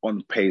defense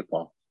on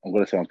paper. I'm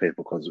going to say on paper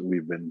because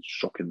we've been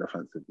shocking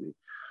defensively.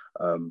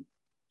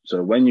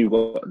 So when you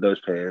got those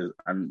players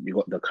and you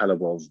got the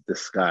caliber of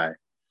this guy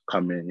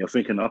come in, you're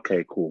thinking,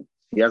 okay, cool.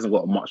 He hasn't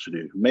got much to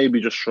do.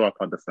 Maybe just show up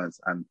our defense,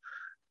 and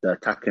the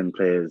attacking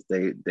players,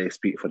 they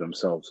speak for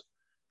themselves.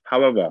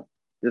 However,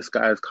 this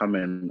guy has come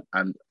in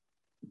and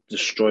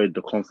destroyed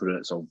the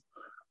confidence of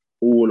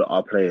all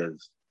our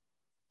players.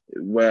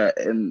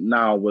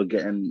 Now we're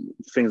getting,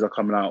 things are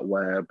coming out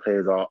where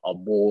players are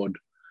bored.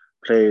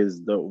 Players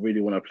don't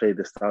really want to play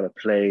this style of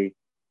play.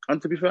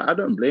 And to be fair, I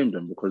don't blame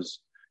them, because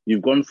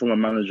you've gone from a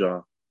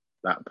manager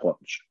like Poch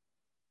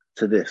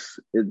to this.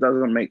 It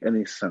doesn't make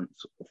any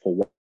sense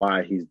for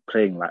why he's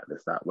playing like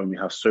this, that when we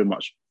have so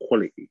much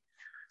quality.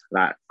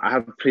 Like, I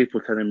have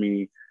people telling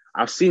me,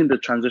 I've seen the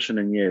transition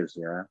in years,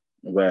 yeah,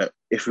 where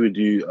if we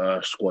do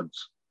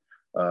squads,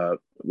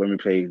 when we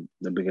play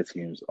the bigger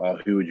teams,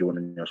 who would you want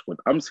in your squad?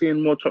 I'm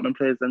seeing more Tottenham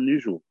players than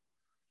usual.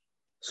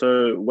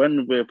 So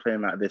when we're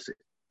playing like this,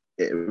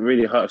 it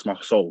really hurts my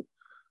soul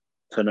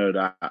to know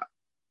that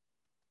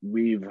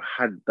we've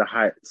had the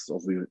heights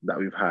that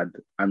we've had,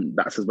 and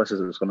that's as best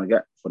as it's going to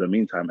get for the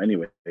meantime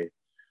anyway.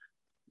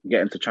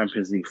 getting to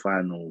Champions League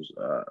finals,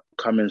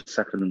 coming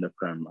second in the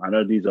Prem. I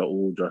know these are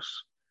all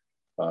just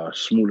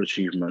small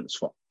achievements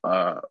for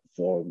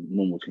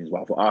normal teams,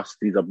 but for us,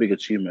 these are big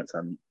achievements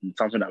and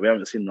something that we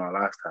haven't seen in our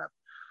lifetime.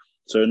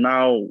 So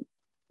now,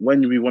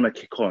 when we want to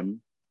kick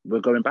on, we're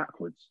going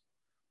backwards,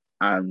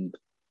 and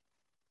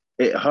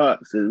it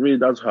hurts. It really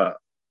does hurt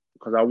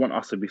because I want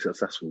us to be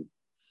successful.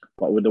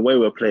 But with the way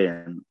we're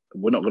playing,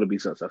 we're not going to be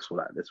successful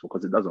like this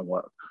because it doesn't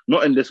work.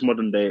 Not in this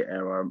modern day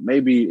era.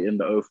 Maybe in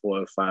the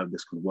 04-05,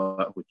 this could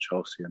work with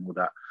Chelsea and all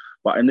that.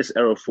 But in this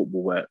era of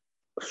football where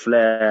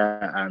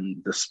flair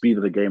and the speed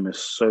of the game is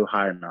so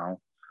high now,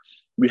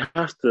 we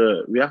have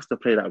to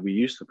play like we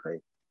used to play.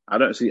 I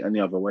don't see any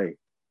other way,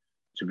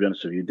 to be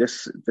honest with you.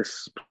 This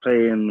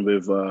playing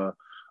with a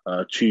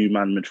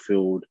two-man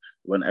midfield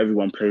when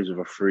everyone plays with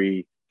a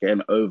three,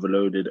 getting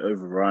overloaded,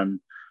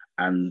 overrun,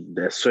 and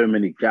there's so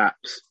many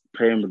gaps.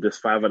 Playing with this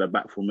five at the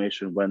back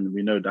formation when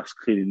we know that's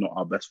clearly not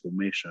our best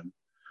formation.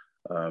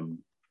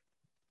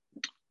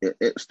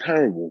 It's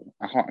terrible.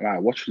 I can't lie.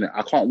 Watching it,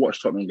 I can't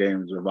watch Tottenham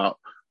games without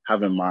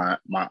having my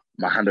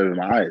hand over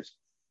my eyes.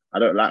 I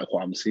don't like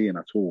what I'm seeing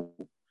at all.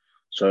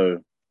 So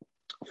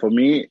for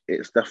me,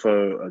 it's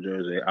defo a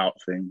Jose out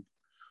thing.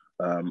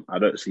 I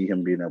don't see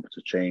him being able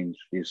to change.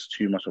 He's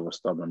too much of a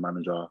stubborn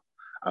manager.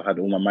 I've had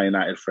all my Man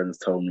United friends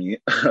tell me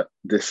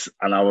this,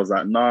 and I was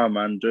like, nah,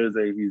 man,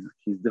 Jose,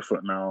 he's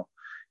different now.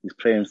 He's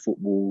playing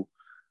football,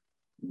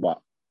 but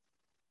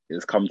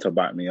it's come to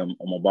bite me on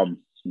my bum.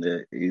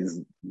 He's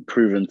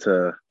proven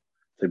to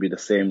be the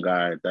same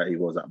guy that he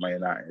was at Man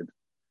United,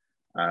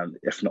 and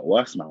if not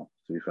worse now,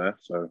 to be fair.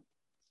 So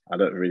I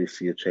don't really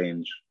see a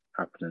change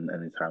happening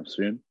anytime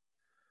soon.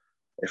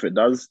 If it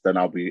does, then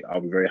I'll be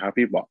very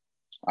happy, but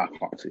I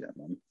can't see it,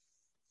 man.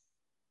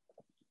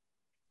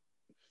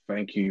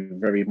 Thank you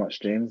very much,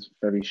 James.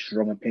 Very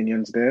strong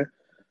opinions there.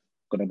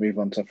 Gonna move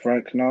on to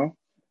Frank now.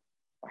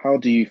 How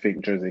do you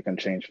think Jose can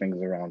change things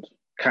around?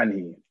 Can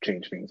he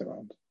change things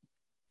around?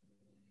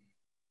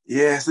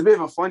 Yeah, it's a bit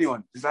of a funny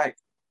one. It's like,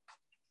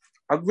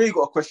 I've really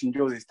got to question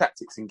Jose's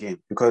tactics in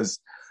game because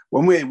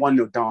when we're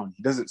 1-0 down,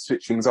 he doesn't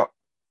switch things up.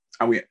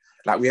 And we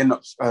end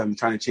up trying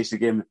to chase the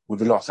game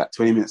with a loss at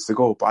 20 minutes to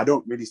go. But I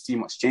don't really see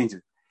much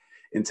changing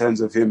in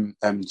terms of him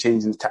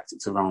changing the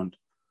tactics around.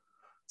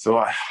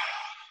 So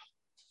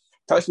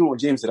touching on what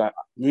James said,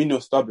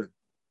 Mourinho's stubborn.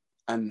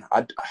 And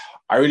I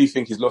really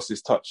think he's lost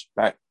his touch.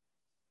 I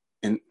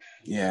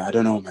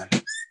don't know, man.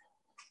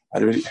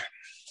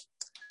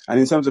 And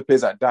in terms of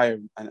players like Dyer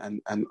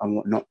and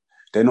whatnot,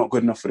 they're not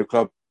good enough for the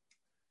club.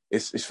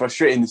 It's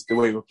frustrating. It's the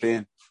way we're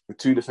playing. We're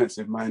too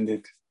defensive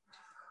minded.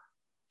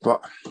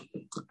 But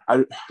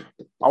I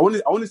want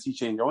to see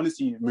change. I want to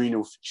see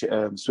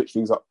Mourinho switch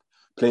things up,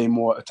 play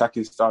more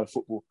attacking style of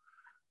football.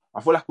 I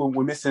feel like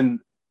we're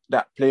missing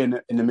that play in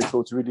the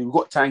midfield to really. We've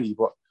got Tanguy,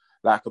 but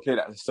like a player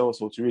like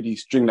Celso to really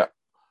string that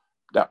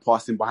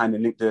passing behind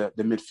and link the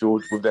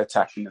midfield with the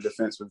attack and the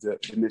defense with the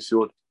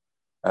midfield.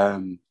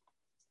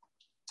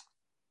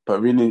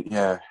 But really,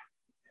 yeah,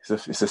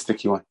 it's a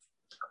sticky one.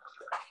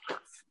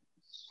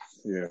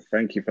 Yeah,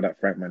 thank you for that,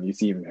 Frank, man. You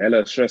seem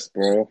hella stressed,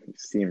 bro. You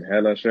seem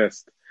hella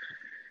stressed.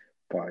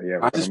 But yeah,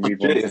 we're gonna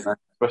move on. Man.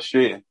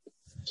 Frustrating.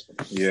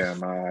 Yeah,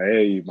 nah, I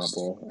hear you, my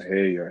bro. I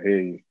hear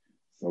you.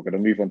 So we're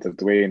gonna move on to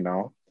Dwayne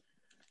now.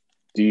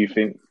 Do you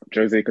think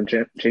Jose can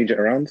change it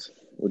around?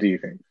 What do you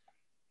think?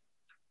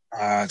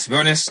 To be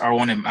honest, I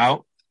want him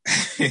out.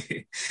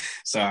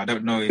 So I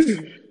don't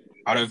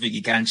think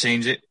he can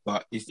change it,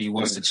 but if he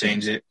wants to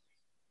change it,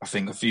 I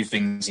think a few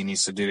things he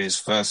needs to do is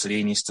firstly,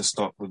 he needs to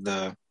stop with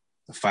the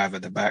five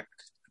at the back.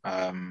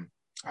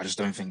 I just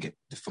don't think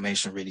the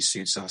formation really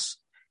suits us.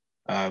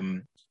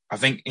 I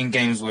think in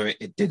games where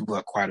it did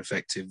work quite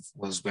effective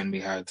was when we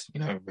had,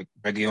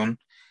 Reguilon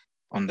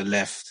on the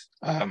left,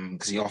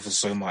 because he offers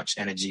so much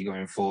energy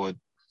going forward.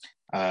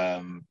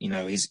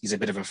 He's a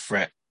bit of a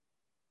threat,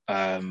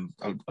 a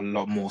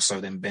lot more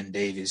so than Ben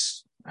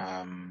Davies.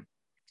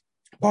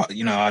 But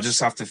I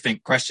just have to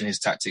question his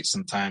tactics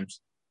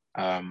sometimes.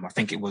 I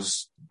think it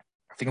was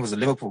the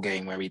Liverpool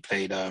game where he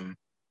played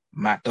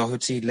Matt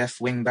Doherty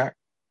left wing back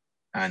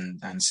and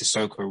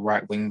Sissoko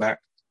right wing back.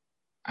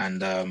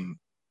 And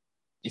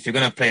if you're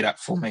going to play that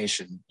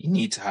formation, you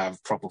need to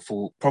have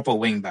proper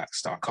wing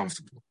backs that are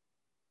comfortable.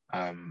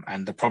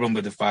 And the problem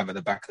with the five at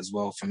the back as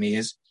well for me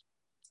is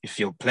if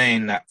you're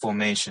playing that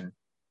formation,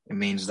 it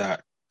means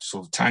that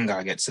sort of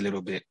Tanguy gets a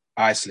little bit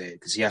isolated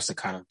because he has to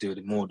kind of do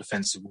the more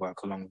defensive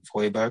work along with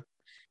Højbjerg,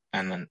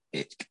 and then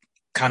it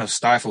kind of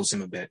stifles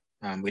him a bit.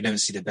 We don't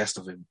see the best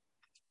of him.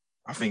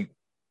 I think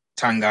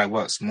Tanguy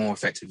works more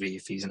effectively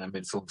if he's in a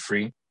midfield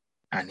three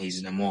and he's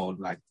in a more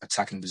like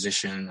attacking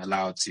position,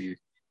 allowed to.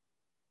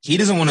 He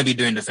doesn't want to be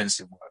doing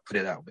defensive work, put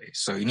it that way.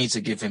 So you need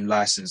to give him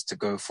license to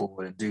go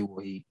forward and do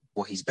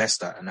what he's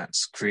best at, and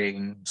that's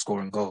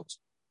scoring goals.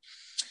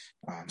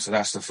 So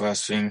that's the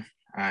first thing.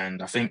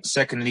 And I think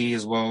secondly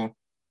as well,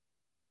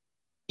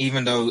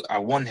 even though I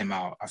want him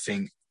out, I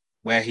think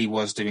where he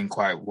was doing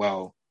quite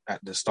well at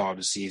the start of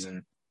the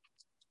season,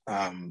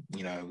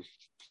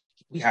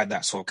 we had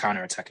that sort of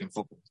counter-attacking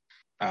football.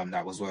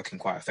 that was working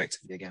quite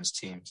effectively against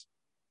teams.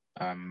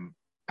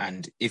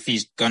 And if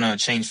he's gonna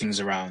change things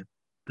around,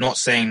 not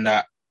saying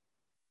that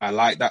I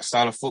like that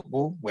style of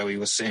football where we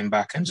were sitting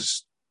back and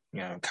just,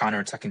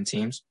 counter-attacking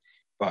teams,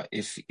 but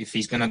if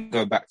he's gonna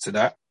go back to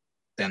that,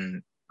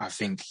 then I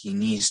think he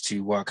needs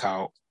to work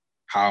out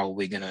how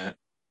we're gonna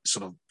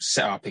sort of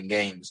set up in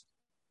games.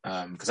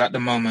 Because at the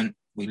moment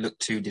we look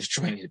too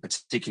disjointed,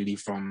 particularly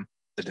from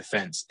the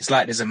defense. It's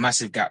like there's a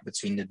massive gap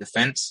between the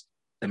defense,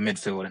 the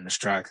midfield, and the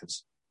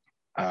strikers.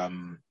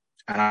 And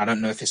I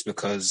don't know if it's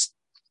because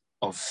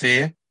of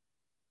fear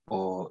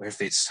or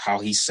if it's how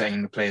he's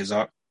setting the players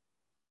up.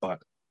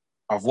 But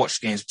I've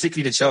watched games,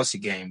 particularly the Chelsea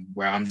game,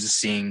 where I'm just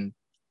seeing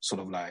sort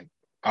of like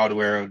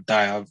Alderweireld,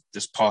 Dyer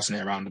just passing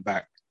it around the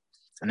back.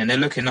 And then they're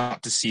looking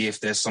up to see if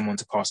there's someone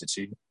to pass it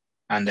to.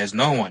 And there's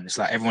no one. It's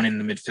like everyone in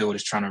the midfield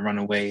is trying to run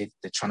away.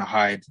 They're trying to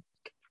hide.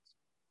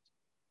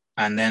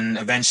 And then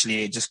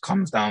eventually it just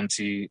comes down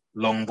to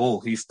long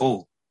ball, hoof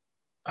ball.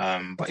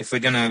 But if we're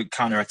going to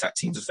counter-attack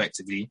teams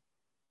effectively,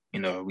 we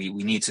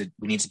need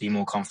to be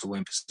more comfortable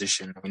in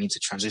position. We need to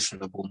transition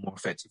the ball more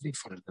effectively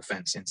from the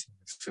defence into the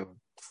midfield.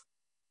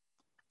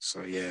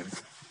 So, yeah.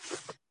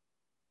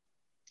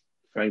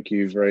 Thank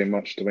you very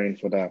much, Dwayne,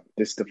 for that.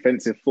 This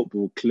defensive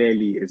football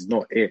clearly is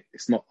not it.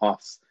 It's not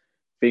us.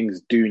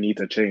 Things do need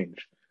to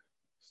change.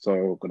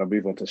 So, gonna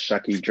move on to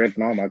Shaki Dread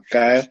now, my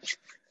guy.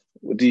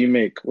 What do you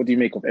make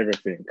of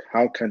everything?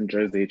 How can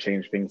Jose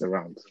change things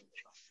around?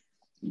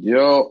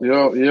 Yo.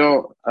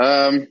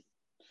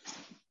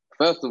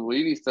 First of all,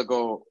 he needs to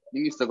go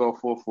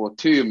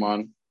 4-4-2,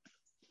 man.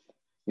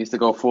 He needs to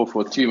go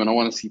 4-4-2, man. I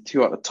want to see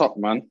two at the top,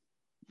 man.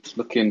 It's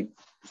looking.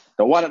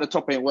 The one at the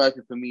top ain't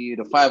working for me.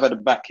 The five at the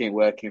back ain't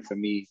working for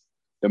me.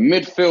 The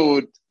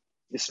midfield,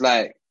 it's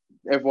like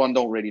everyone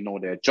don't really know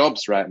their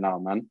jobs right now,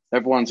 man.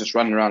 Everyone's just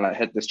running around like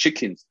headless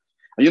chickens.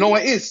 And you know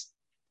what it is?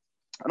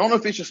 I don't know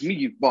if it's just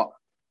me, but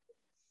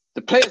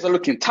the players are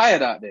looking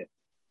tired out there.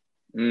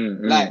 They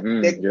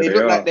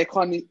look like they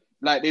can't.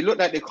 Like they look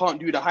like they can't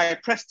do the high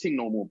press thing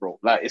no more, bro.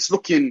 Like it's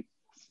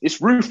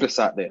ruthless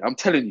out there. I'm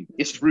telling you,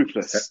 it's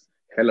ruthless.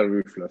 Hella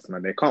ruthless,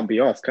 man. They can't be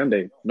asked, can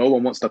they? No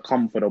one wants to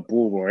come for the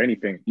ball or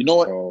anything. You know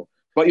what?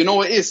 But you know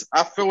what it is?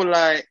 I feel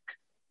like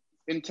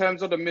in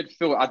terms of the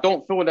midfield, I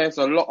don't feel there's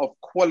a lot of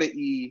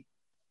quality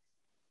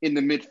in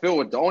the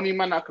midfield. The only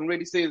man I can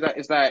really say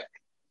is like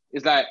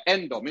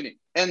Endom, innit?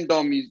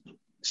 Endom is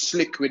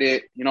slick with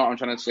it. You know what I'm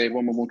trying to say?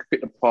 One can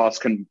pick the pass,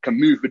 can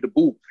move with the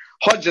ball.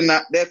 Hodge and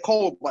that, they're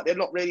cold, but they're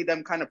not really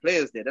them kind of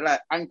players there. They're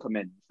like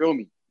anchormen, you feel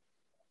me?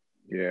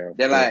 Yeah.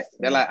 They're like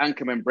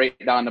anchormen, break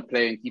down the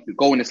play and keep it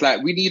going. It's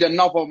like we need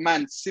another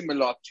man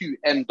similar to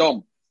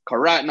Endom. Cause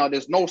right now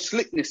there's no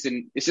slickness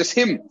it's just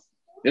him.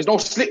 There's no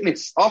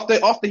slickness.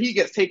 After he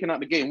gets taken out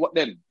of the game, what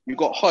then? You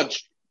got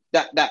Hodge,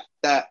 that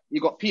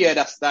you got Pierre,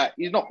 that's that.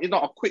 He's not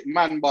a quick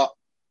man, but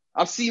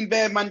I've seen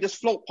Bear Man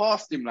just float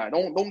past him. Like,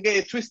 don't get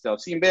it twisted.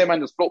 I've seen Bear Man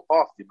just float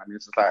past him, and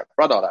it's just like,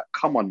 brother, like,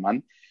 come on,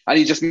 man. And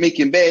he's just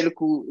making bare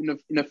little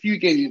in a few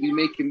games. He's been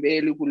making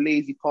bare little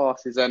lazy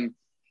passes and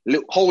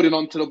holding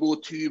on to the ball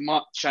too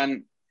much. And you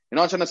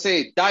know what I'm trying to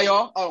say? Dyer,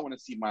 I don't want to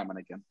see my man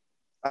again.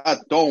 I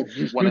don't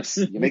want to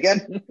see him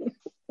again.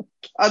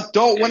 I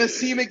don't want to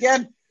see him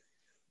again.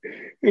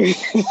 Yeah,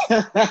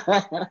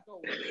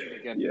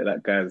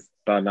 that guy's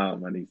done out,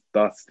 man. He's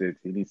dusted.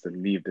 He needs to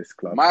leave this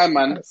club. My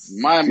man.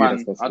 I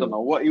don't know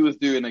what he was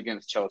doing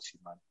against Chelsea,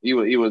 man. He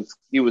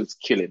was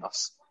killing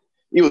us.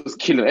 He was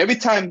killing. Every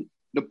time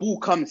the ball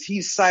comes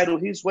his side or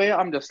his way,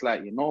 I'm just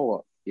like, you know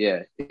what?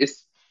 Yeah,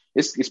 it's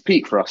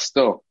peak for us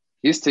still.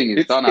 His thing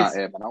is done out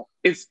here, man.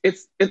 It's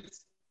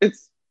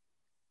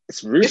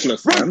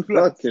ruthless, man.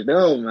 Fucking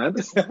hell, man.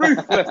 It's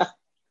ruthless.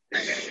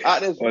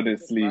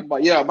 Honestly, man.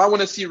 But yeah, I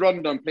want to see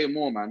Rondon play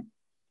more, man.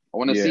 I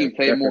want to see him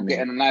play more,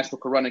 getting a nice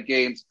look run of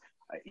games.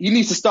 He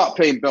needs to start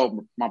playing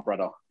Bell, my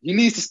brother. He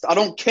needs to. I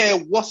don't care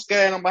what's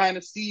going on behind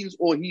the scenes,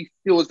 or he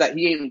feels that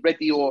he ain't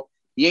ready or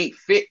he ain't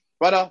fit,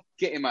 brother.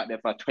 Get him out there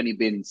for 20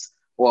 bins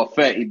or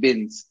 30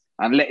 bins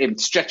and let him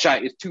stretch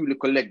out his two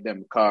little leg.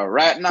 Them, car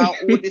right now,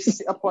 all this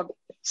sit up on.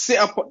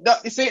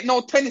 This ain't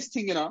no tennis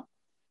thing, you know.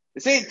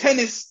 This ain't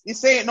tennis.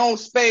 This ain't no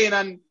Spain,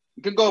 and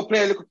you can go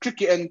play a little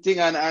cricket and thing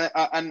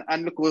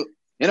and look.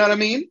 You know what I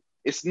mean?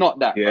 It's not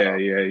that. Yeah.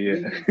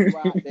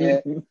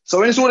 So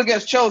when it's all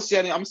against Chelsea,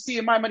 and I'm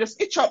seeing my man just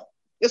itch up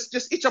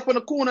on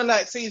the corner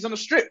like say he's on a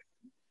strip.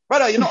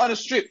 Brother, you're not on a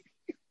strip.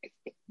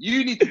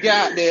 You need to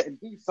get out there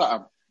and do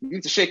something. You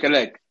need to shake a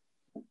leg.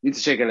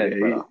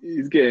 Brother.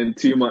 He's getting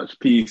too much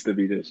peace to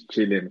be just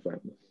chilling,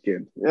 fam.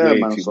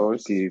 Man. So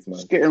it's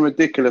getting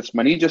ridiculous,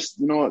 man. He just,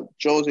 you know what,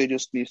 Jose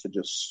just needs to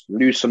just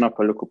loosen up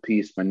a little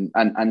piece, man.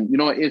 And you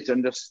know what it is,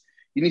 and just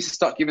he needs to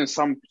start giving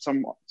some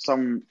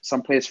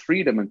players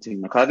freedom and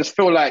things. Because I just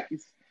feel like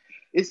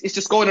it's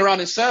just going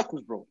around in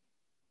circles, bro.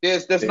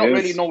 There's not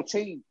really no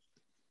change,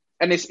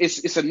 and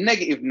it's a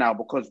negative now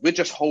because we're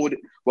just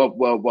holding.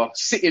 We're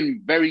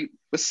sitting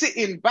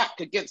back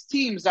against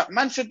teams that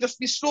man should just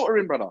be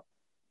slaughtering, brother.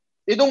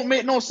 It don't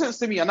make no sense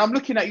to me, and I'm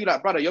looking at you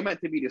like, brother, you're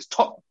meant to be this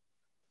top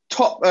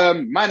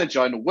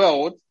manager in the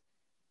world,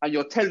 and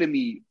you're telling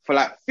me for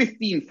like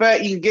 15,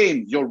 13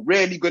 games, you're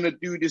really going to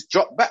do this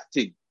drop back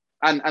thing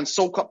and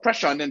soak up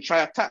pressure and then try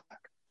attack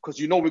because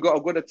you know we got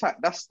a good attack.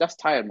 That's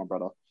tired, my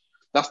brother.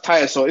 That's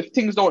tired. So if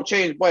things don't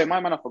change, boy, my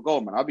man have to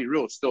go, man. I'll be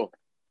real still.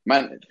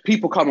 Man,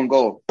 people come and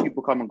go.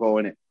 People come and go,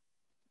 innit?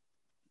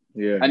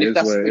 Yeah, And it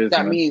is what it is,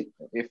 man.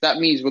 if that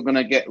means we're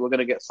gonna get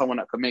someone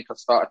that can make us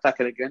start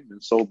attacking again,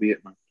 then so be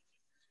it, man.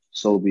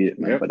 So be it,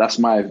 man. Yep. But that's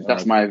my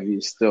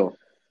view still.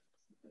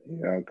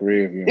 Yeah, I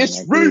agree with you. It's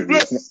I agree with you.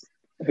 ruthless.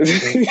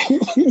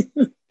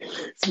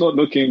 It's not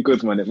looking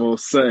good, man. It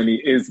most certainly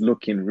is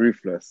looking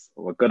ruthless.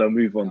 We're gonna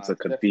move on Nah, to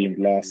it's Kadeem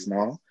definitely last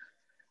looking now.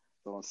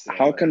 Don't say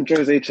How that. can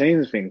Jose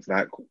change things?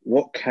 Like,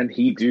 what can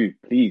he do?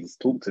 Please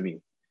talk to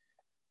me.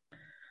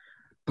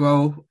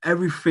 Bro,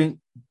 everything,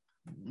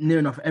 near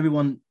enough,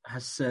 everyone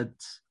has said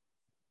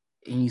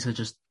he needs to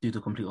just do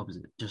the complete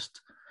opposite.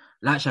 Just,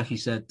 like Shaki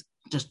said,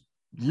 just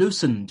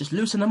loosen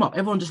them up.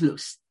 Everyone just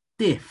looks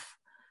stiff.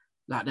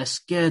 Like they're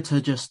scared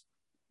to just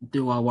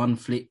do a one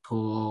flick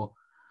or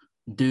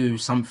do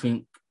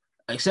something,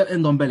 except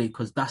Ndombele,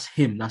 because that's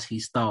him, that's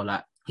his style.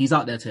 Like, he's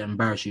out there to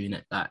embarrass you,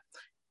 innit? Like,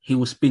 he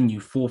will spin you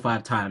 4 or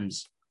 5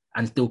 times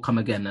and still come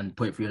again and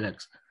put it through your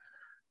legs.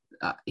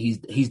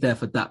 He's there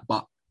for that,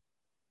 but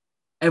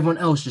everyone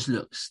else just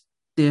looks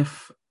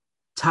stiff.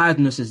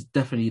 Tiredness is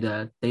definitely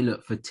there. They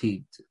look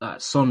fatigued.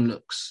 Like, Son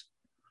looks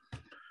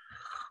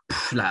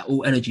like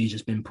all energy has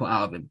just been put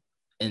out of him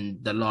in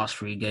the last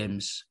 3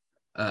 games,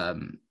 or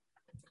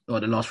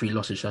the last 3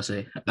 losses, should I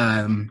say.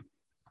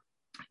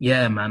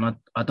 Yeah, man,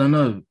 I don't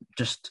know.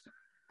 Just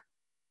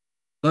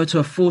go to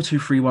a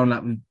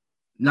 4-2-3-1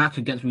 like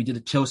against we did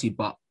at Chelsea,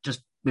 but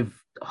just with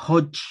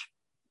Hodge,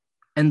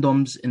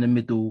 Endoms in the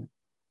middle,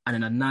 and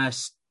then a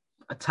nice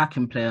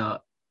attacking player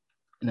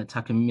in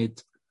attacking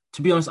mid.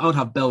 To be honest, I would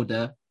have Bell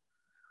there.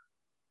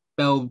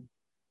 Bell,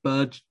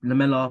 Burge,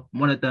 Lamella,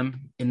 one of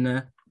them in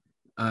there,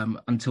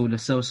 until Lo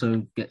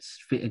Celso gets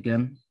fit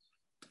again.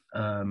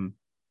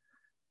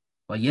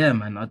 But yeah,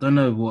 man, I don't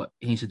know what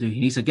he needs to do. He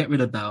needs to get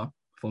rid of Dow,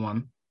 for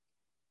one.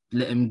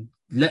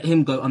 Let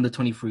him go under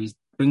 23s.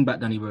 Bring back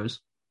Danny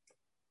Rose,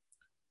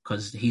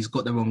 because he's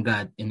got the wrong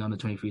guy in under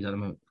 23s at the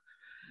moment.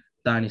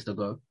 Dow needs to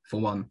go, for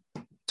one.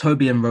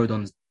 Toby and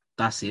Rodon's,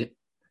 that's it.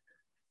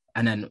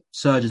 And then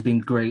Serge has been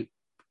great.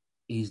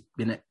 He's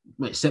been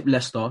except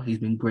Leicester, he's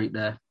been great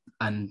there,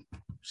 and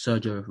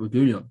Sergio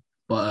Reguilon,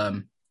 but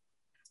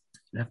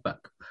left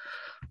back.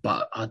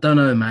 But I don't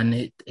know, man.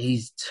 He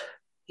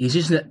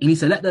needs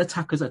to let the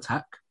attackers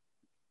attack,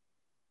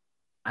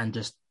 and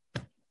just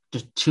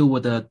chill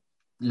with the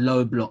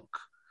low block,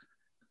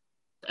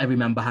 every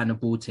man behind the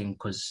ball thing,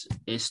 because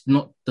it's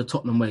not the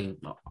Tottenham way.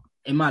 Like,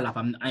 in my life,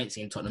 I ain't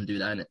seen Tottenham do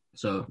that, innit?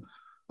 So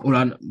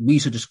we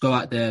should just go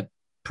out there,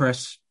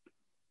 press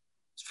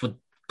for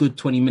good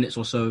 20 minutes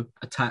or so,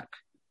 attack,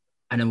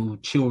 and then we'll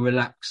chill,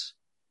 relax,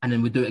 and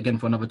then we'll do it again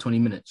for another 20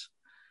 minutes.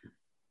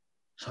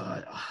 So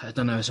I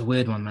don't know, it's a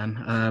weird one,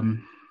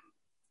 man.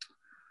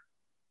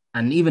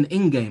 And even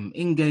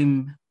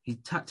in-game, his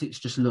tactics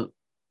just look,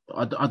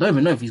 I don't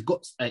even know if he's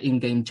got an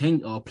in-game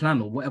change or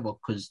plan or whatever,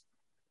 because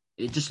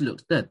it just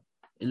looks dead.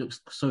 It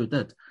looks so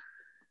dead.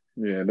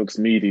 Yeah, it looks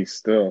meaty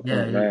still.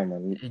 Yeah,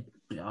 Man.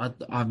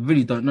 I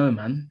really don't know,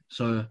 man.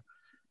 So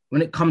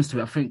when it comes to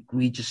it, I think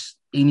he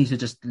needs to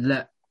just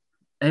let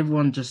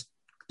everyone just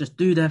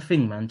do their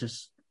thing, man.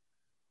 Just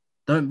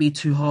don't be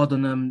too hard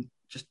on them.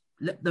 Just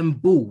let them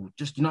ball.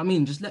 Just, you know what I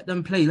mean? Just let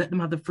them play. Let them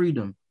have the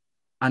freedom,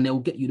 and they'll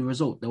get you the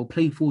result. They'll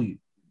play for you.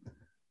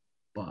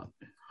 But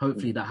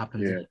hopefully that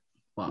happens. Yeah.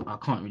 But I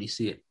can't really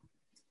see it.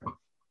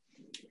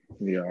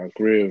 Yeah, I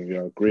agree with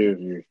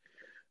you.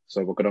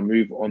 So we're gonna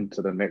move on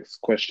to the next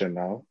question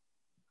now.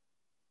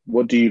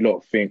 What do you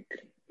lot think?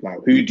 Like,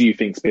 who do you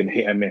think's been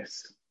hit and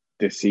miss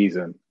this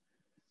season?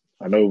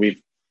 I know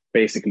we've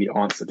basically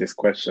answered this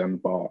question,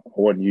 but I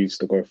want you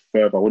to go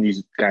further. I want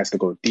you guys to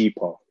go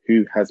deeper.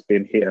 Who has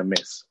been hit and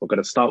miss? We're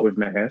gonna start with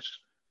Mahesh.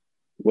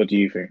 What do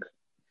you think?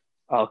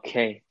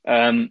 Okay.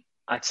 I'd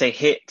say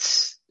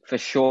hits for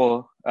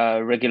sure.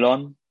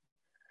 Reguilon,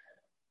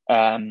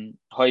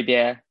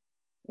 Højbjerg,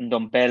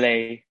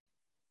 Ndombele,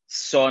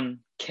 Son,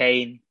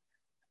 Kane.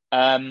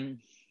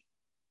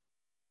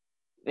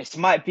 This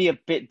might be a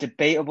bit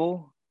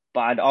debatable,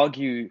 but I'd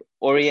argue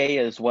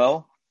Aurier as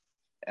well.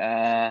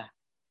 In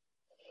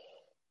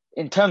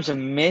terms of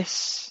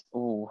miss,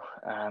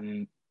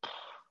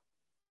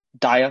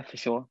 Dyer for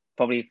sure.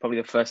 Probably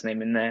the first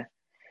name in there.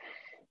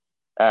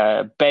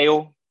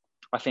 Bale.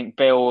 I think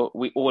Bale,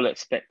 we all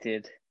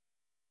expected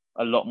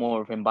a lot more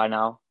of him by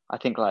now. I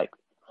think,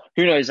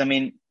 who knows? I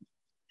mean,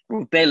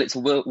 Bale, it's a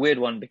weird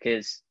one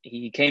because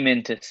he came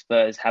into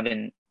Spurs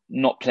having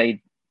not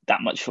played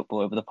that much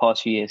football over the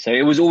past few years. So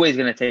it was always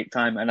going to take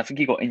time. And I think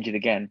he got injured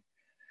again.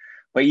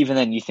 But even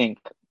then, you think,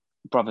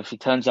 brother, if he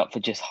turns up for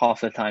just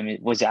half the time,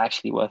 was it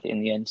actually worth it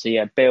in the end? So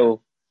yeah,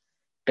 Bale's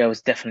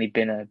definitely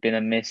been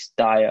a miss.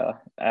 Dyer.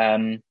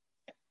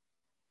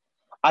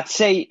 I'd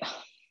say,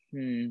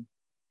 trying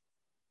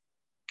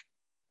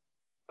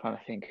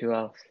to think who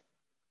else.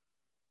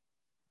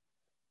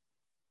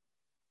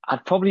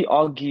 I'd probably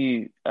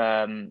argue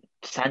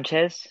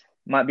Sanchez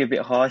might be a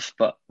bit harsh,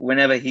 but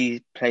whenever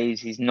he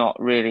plays, he's not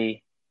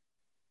really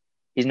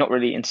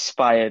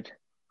inspired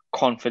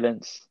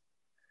confidence,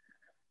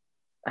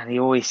 and he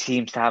always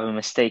seems to have a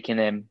mistake in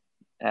him.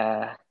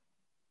 Uh,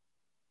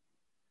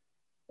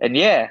 and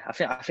yeah, I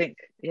think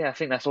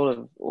that's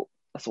all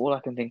I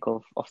can think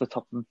of off the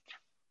top of.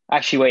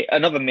 Actually, wait,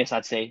 another miss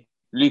I'd say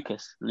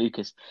Lucas.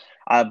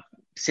 Uh,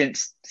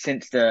 since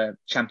the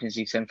Champions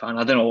League semi-final,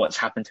 I don't know what's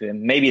happened to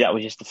him. Maybe that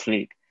was just a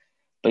fluke,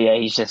 but yeah,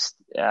 he's just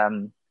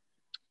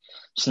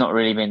not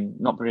really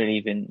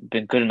been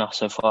good enough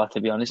so far,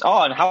 to be honest.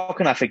 Oh, and how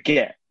can I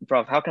forget,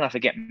 bro? How can I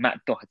forget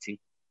Matt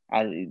Doherty?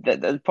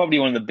 That's probably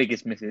one of the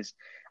biggest misses.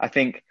 I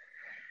think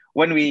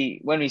when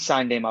we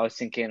signed him, I was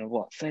thinking,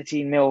 what,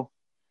 13 mil?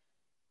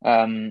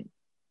 Um,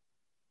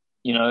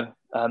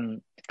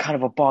 kind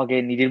of a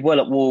bargain. He did well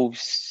at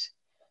Wolves,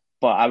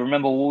 but I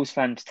remember Wolves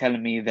fans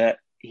telling me that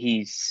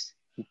he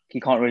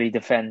can't really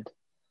defend,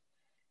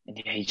 and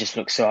yeah, he just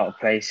looks so out of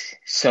place,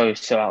 so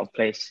out of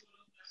place.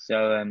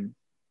 So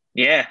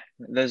yeah,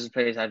 those are the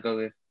players I'd go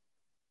with.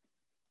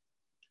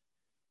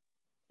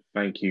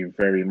 Thank you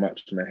very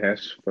much,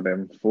 Mahesh, for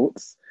them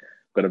thoughts.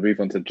 Got to move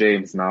on to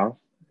James now.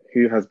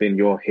 Who has been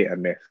your hit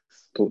and miss?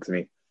 Talk to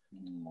me.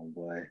 Oh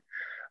boy.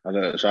 I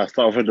don't know, should I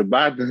start off with the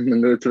bad and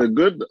then go to the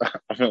good?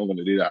 I think I'm going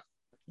to do that.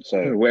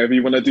 So Whatever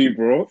you want to do,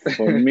 bro.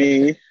 for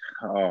me,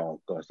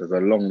 oh gosh, there's a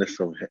long list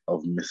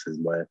of misses,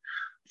 boy.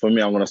 For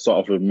me, I'm going to start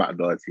off with Matt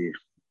Doherty.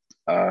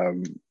 As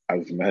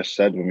Mahesh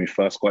said, when we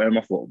first got him,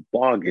 I thought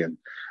bargain.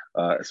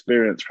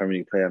 Experienced Premier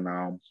League player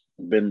now,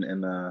 been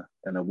in a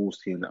Wolves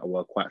team that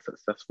were quite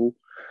successful.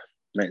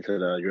 Made it to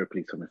the Europa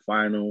League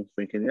semi-final,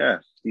 thinking, yeah,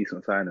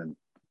 decent signing.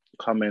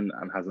 Come in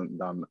and hasn't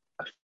done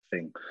a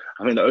thing.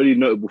 I think the only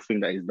notable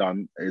thing that he's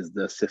done is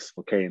the assist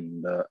for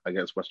Kane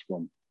against West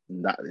Brom.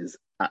 And that is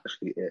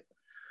actually it.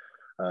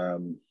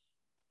 Um,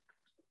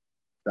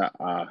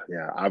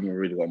 yeah, I haven't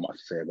really got much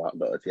to say about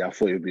Doherty. I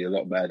thought he'd be a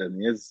lot better than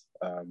he is.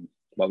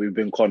 But we've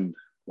been conned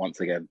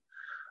once again.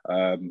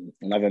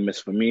 Another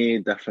miss for me,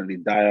 definitely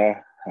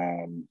Dyer.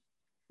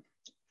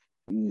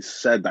 He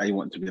said that he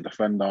wanted to be a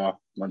defender,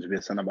 wanted to be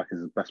a centre back is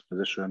his best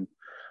position.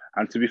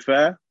 And to be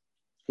fair,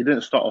 he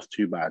didn't start off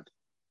too bad.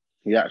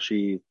 He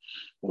actually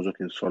was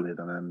looking solid,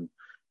 and then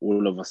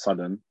all of a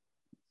sudden,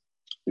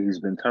 he's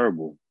been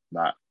terrible.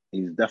 Like,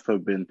 he's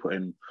definitely been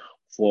putting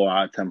 4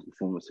 out of 10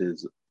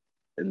 performances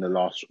in the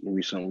last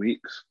recent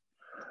weeks.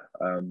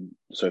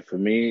 So for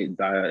me,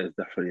 Dyer is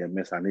definitely a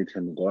miss. I need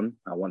him gone.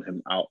 I want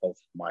him out of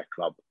my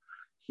club.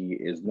 He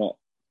is not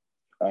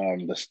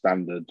the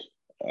standard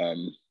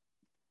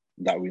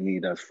that we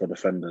need as for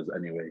defenders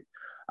anyway.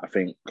 I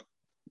think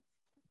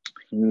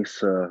he needs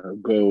to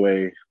go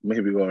away,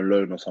 maybe go on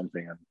loan or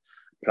something and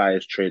apply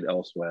his trade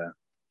elsewhere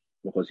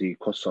because he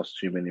costs us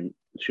too many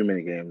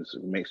games,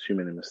 makes too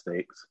many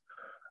mistakes.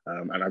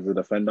 And as a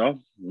defender,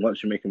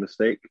 once you make a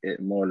mistake,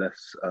 it more or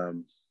less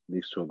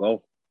leads to a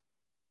goal.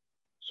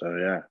 So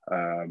yeah,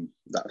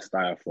 that's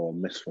Dyer for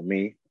miss for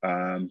me.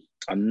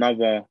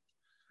 Another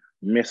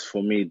miss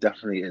for me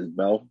definitely is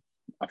Bell.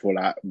 I feel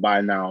like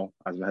by now,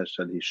 as Mahesh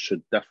said, he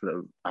should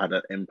definitely have had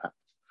an impact.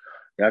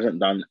 He hasn't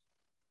done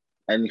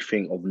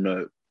anything of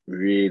note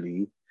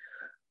really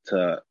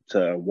to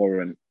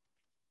warrant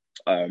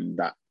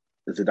that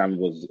Zidane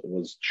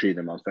was treating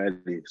him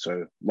unfairly.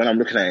 So when I'm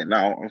looking at it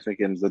now, I'm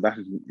thinking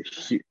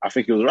Zidane. I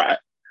think he was right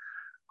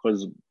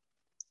because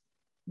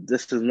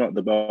this is not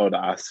the Bell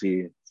that I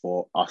see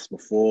for us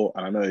before.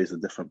 And I know he's a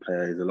different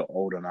player. He's a lot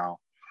older now,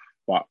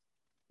 but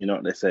you know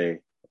what they say: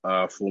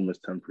 form is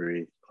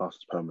temporary, class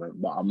is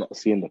permanent. But I'm not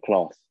seeing the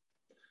class,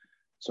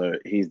 so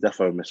he's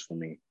definitely missed for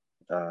me.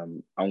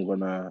 I'm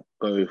gonna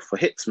go for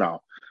hits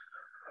now.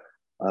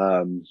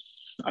 I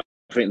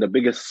think the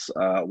biggest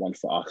one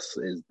for us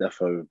is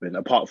defo been,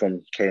 apart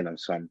from Kane and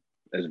Son,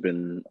 has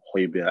been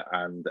Højbjerg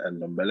and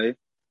Ndombele.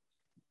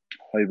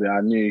 Højbjerg,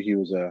 I knew he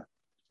was a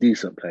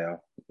decent player.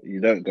 You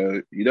don't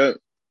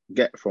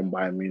get from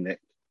Bayern Munich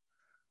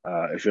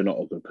if you're not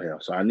a good player.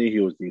 So I knew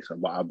he was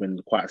decent, but I've been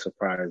quite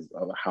surprised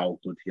of how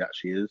good he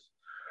actually is.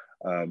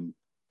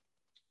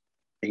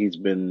 He's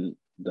been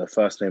the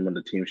first name on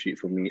the team sheet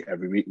for me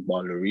every week,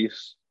 bar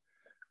Lloris.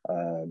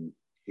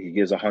 He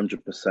gives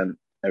 100%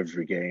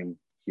 every game.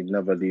 He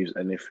never leaves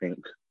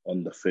anything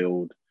on the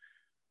field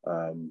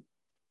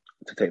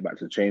to take back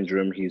to the change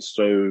room. He's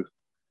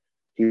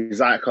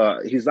like a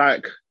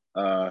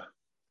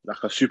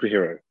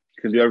superhero.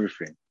 He can do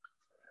everything.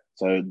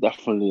 So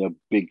definitely a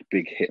big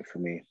hit for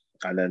me.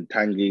 And then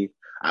Tanguy,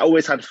 I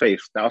always had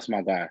faith. That was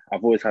my guy.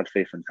 I've always had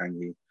faith in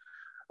Tanguy.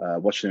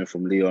 Watching him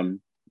from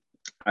Lyon,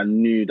 I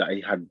knew that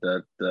he had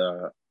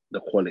the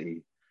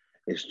quality.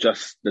 It's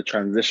just the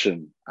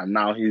transition, and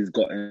now he's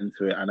got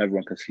into it, and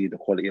everyone can see the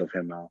quality of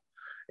him now.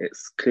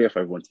 It's clear for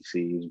everyone to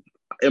see.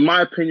 In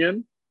my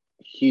opinion,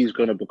 he's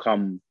going to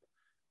become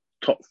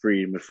top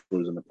 3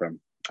 midfielders in the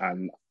Prem,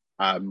 and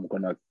I'm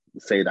going to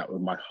say that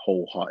with my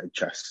wholehearted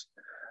chest.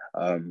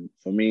 For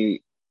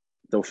me,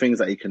 the things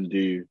that he can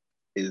do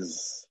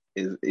is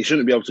he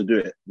shouldn't be able to do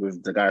it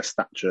with the guy's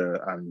stature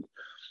and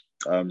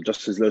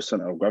Just his low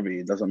center of gravity,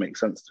 it doesn't make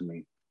sense to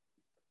me.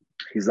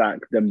 He's like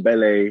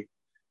Dembele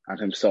and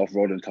himself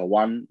rolled into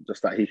one,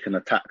 just that he can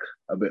attack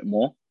a bit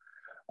more,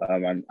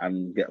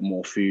 and get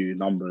more few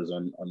numbers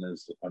on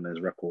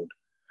his record.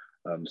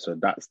 So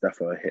that's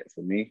definitely a hit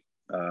for me.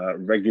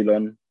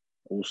 Regulon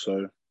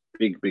also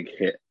big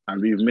hit,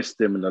 and we've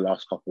missed him in the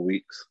last couple of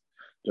weeks,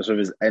 just with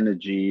his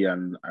energy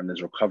and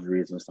his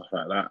recoveries and stuff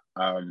like that.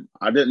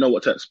 I didn't know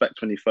what to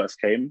expect when he first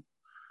came.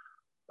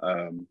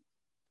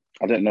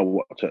 I didn't know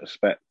what to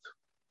expect,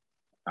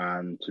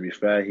 and to be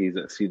fair, he's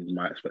exceeded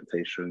my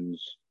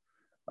expectations.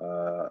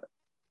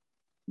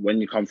 When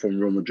you come from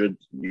Real Madrid,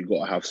 you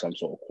got to have some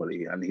sort of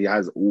quality, and he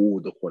has all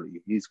the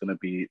quality. He's going to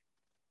be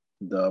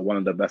one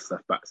of the best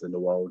left backs in the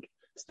world.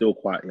 Still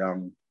quite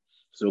young,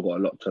 still got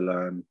a lot to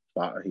learn,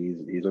 but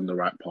he's on the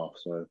right path.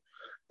 So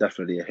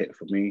definitely a hit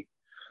for me.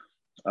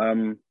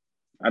 And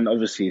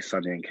obviously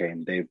Sonny and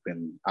Kane, they've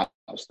been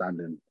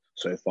outstanding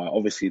so far.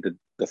 Obviously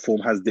the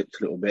form has dipped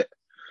a little bit.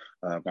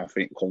 I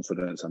think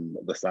confidence and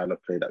the style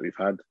of play that we've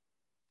had,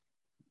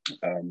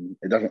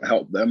 it doesn't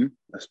help them,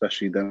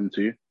 especially them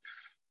two.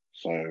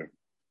 So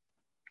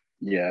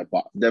yeah,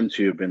 but them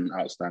two have been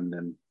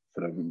outstanding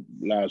for the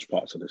large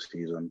parts of the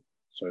season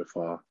so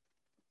far.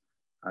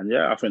 And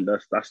yeah, I think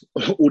that's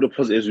all the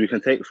positives we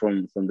can take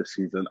from this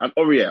season. And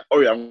Aurier,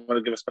 I'm going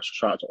to give a special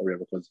shout out to Aurier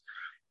because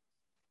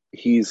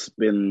he's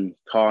been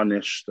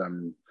tarnished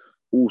and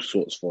all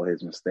sorts for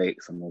his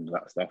mistakes and all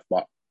that stuff.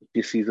 But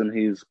this season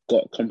he's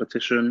got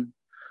competition,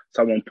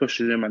 someone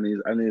pushing him, and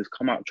he's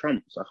come out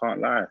trumps. I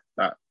can't lie.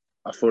 That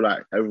I feel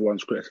like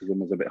everyone's criticism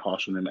was a bit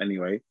harsh on him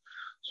anyway.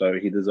 So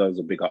he deserves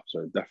a big up.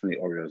 So definitely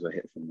Aurier is a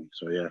hit for me.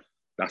 So yeah,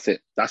 that's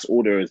it. That's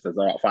all there is. There's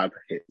about 5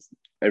 hits.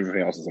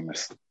 Everything else is a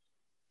miss.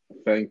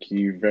 Thank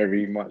you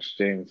very much,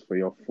 James, for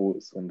your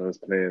thoughts on those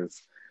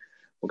players.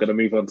 We're going to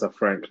move on to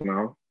Frank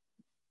now.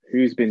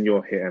 Who's been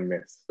your hit and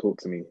miss? Talk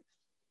to me.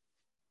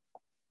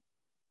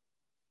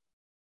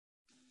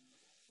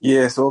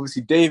 Yeah, so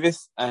obviously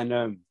Davis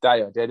and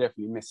Dyer, they're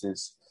definitely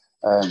misses.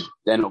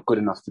 They're not good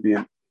enough to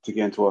get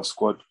into our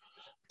squad.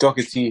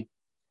 Doherty,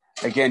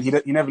 again,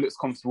 he never looks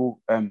comfortable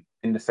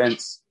in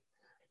defence.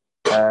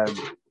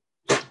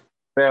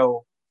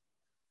 Bell,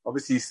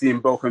 obviously seeing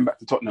Bell coming back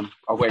to Tottenham,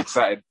 I got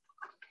excited.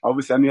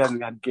 Obviously, I knew he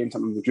hasn't had game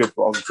time with Madrid,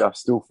 but obviously I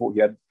still thought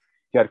he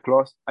had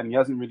class, and he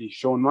hasn't really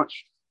shown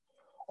much.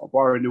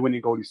 Barring the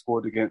winning goal he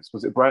scored against,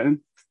 was it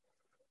Brighton?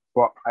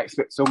 But I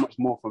expect so much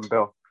more from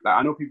Bell. Like,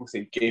 I know people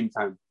say game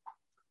time,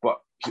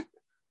 but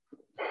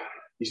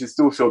he should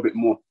still show a bit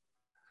more.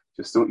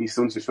 He still needs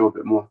to show a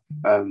bit more.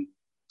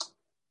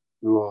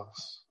 Who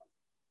else?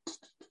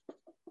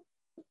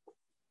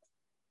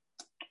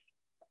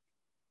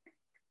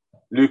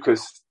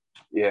 Lucas,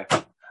 yeah.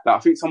 Like, I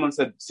think someone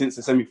said since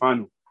the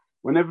semi-final,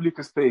 whenever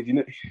Lucas plays, he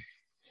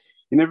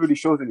never really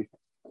shows anything.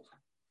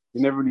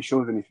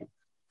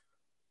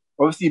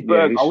 Obviously,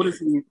 Berg, I wouldn't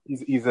say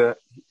he's a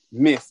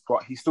miss,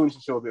 but he still needs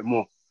to show a bit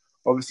more.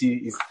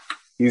 Obviously,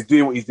 he's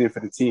doing what he's doing for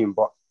the team,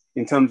 but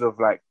in terms of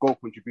like goal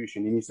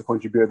contribution, he needs to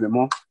contribute a bit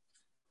more.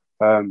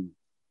 In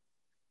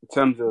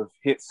terms of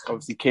hits,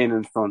 obviously Kane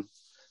and Son,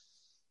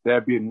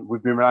 we've been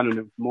relying on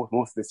them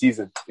most of the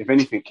season. If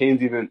anything,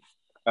 Kane's even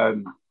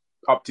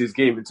upped his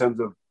game in terms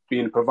of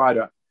being a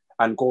provider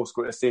and goal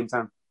scorer at the same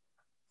time.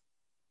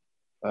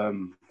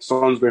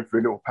 Son's going through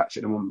a little patch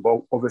at the moment,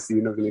 but obviously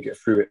you're not going to get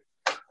through it.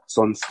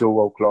 Son's still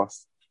world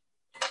class.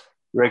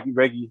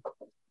 Reggie,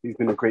 he's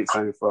been a great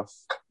signing for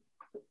us.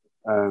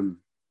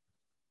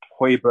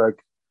 Højbjerg,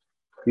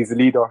 he's a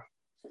leader.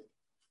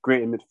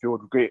 Great in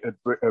midfield, great at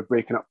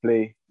breaking up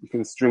play. He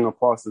can string a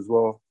pass as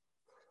well.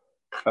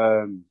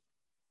 I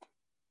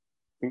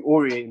think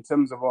Aurier, in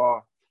terms of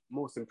our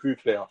most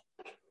improved player,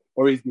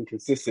 Aurier's been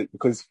consistent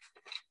because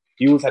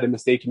he always had a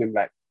mistake in him.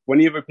 Like, when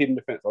he ever played in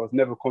defence, I was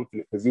never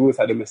confident because he always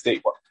had a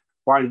mistake. But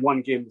barring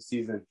one game this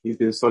season, he's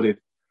been solid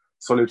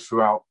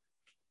throughout.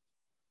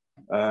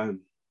 I'm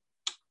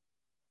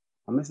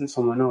missing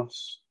someone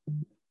else.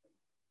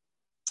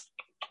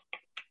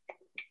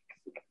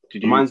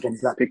 Mine's gone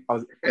black.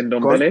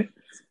 Ndombele?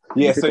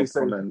 Yeah, sorry.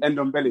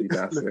 Ndombele.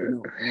 That's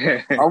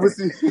it.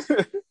 Obviously,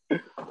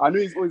 I know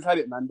he's always had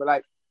it, man.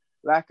 But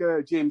like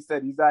James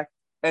said, he's like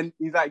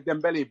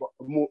Dembele, but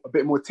a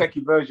bit more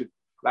techie version.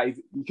 Like,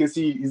 you can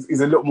see he's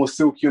a lot more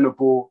silky on the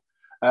ball.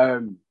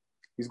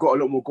 He's got a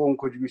lot more goal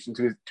contribution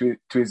to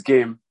his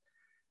game.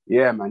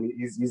 Yeah, man.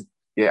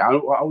 I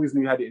always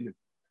knew he had it in him.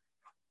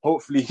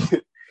 Hopefully,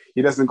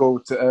 he doesn't go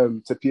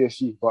to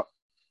PSG, but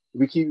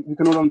we can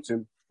hold on to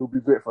him. He'll be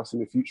great for us in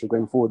the future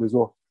going forward as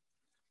well.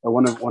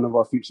 One of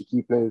our future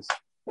key players.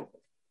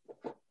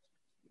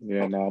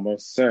 Yeah, no, I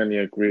most certainly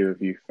agree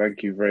with you.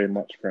 Thank you very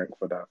much, Frank,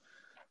 for that.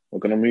 We're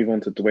going to move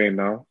on to Dwayne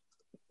now.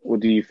 What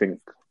do you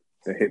think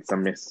the hits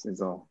and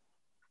misses are?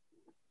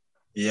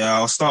 Yeah,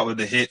 I'll start with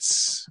the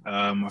hits.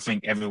 I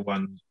think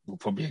everyone will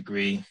probably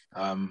agree.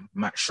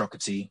 Max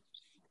Shockerty,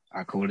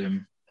 I called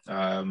him.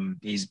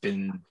 He's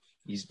been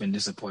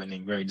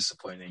disappointing, very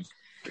disappointing.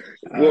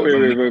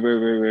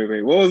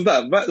 Wait. What was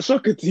that? Matt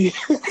Shockerty?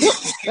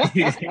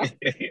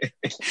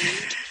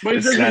 But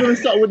you're going to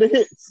start with the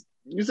hits.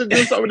 You said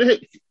you start with the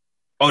hits.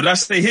 Oh,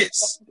 that's the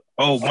hits.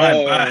 Oh,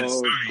 my bad.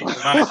 Oh, Sorry,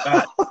 my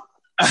bad.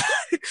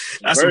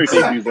 That's very a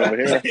big. confused over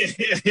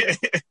here.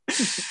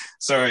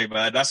 Sorry,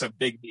 man. That's a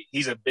big.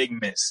 He's a big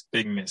miss.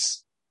 Big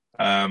miss.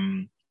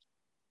 Yeah,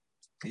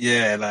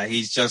 like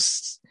he's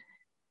just.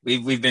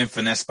 We've been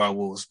finessed by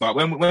Wolves, but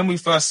when we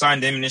first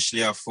signed him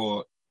initially, I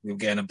thought we were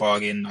getting a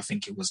bargain. I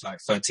think it was like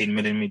 13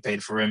 million we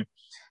paid for him.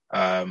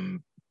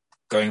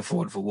 Going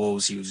forward for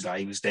Wolves, he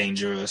was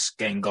dangerous,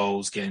 getting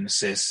goals, getting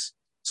assists.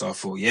 So I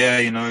thought, yeah,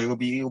 he'll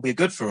be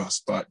good for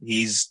us. But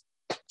he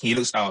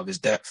looks out of his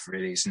depth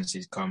really since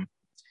he's come.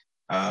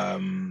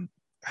 And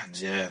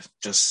yeah,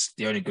 just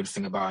the only good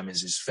thing about him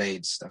is his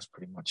fades. That's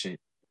pretty much it.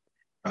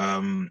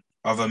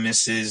 Other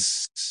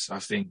misses, I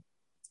think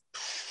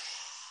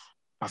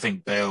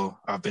Bale.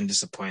 I've been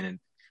disappointed,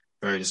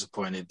 very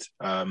disappointed.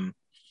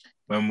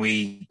 When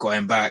we got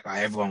him back,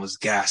 everyone was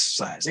gassed,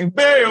 like saying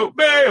Bale,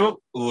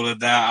 all of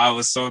that. I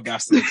was so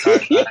gassed at the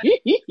time.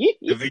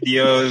 The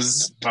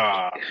videos,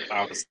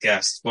 I was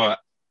gassed. But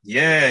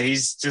yeah, he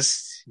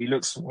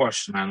looks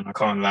washed, man. I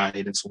can't lie,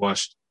 he looks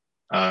washed.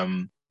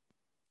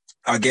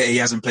 I get he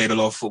hasn't played a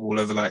lot of football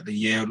over like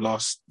the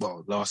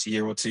last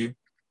year or two,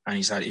 and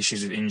he's had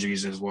issues with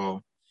injuries as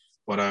well.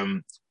 But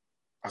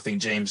I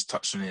think James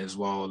touched on it as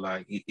well.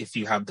 Like, if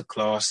you have the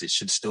class, it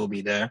should still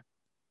be there.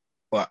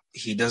 But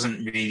he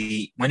doesn't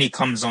really, when he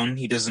comes on,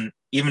 he doesn't,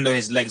 even though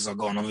his legs are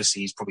gone,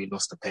 obviously he's probably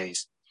lost the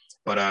pace.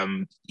 But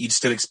you'd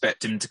still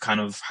expect him to kind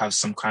of have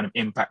some kind of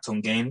impact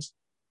on games.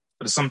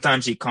 But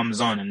sometimes he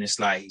comes on and it's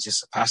like he's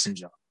just a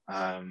passenger.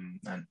 And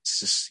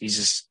it's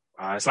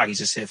like he's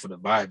just here for the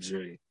vibes,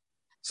 really.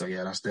 So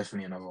yeah, that's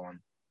definitely another one.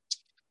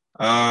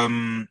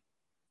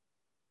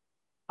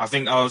 I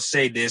think I'll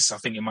say this. I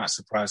think it might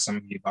surprise some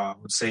of you, but I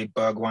would say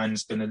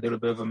Bergwijn's been a little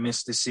bit of a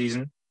miss this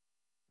season.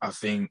 I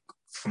think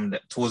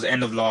towards the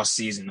end of last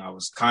season, I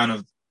was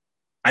and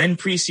in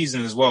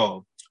pre-season as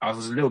well, I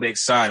was a little bit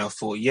excited. I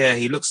thought, yeah,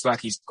 he looks like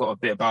he's got a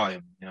bit about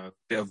him, a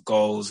bit of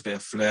goals, a bit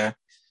of flair.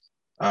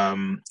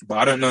 But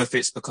I don't know if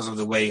it's because of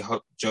the way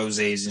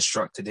Jose has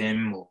instructed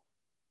him, or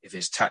if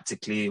it's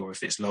tactically, or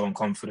if it's low on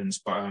confidence.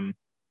 But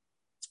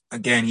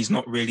again, he's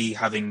not really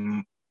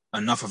having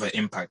enough of an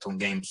impact on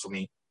games for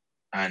me.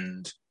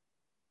 And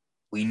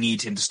we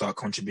need him to start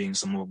contributing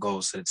some more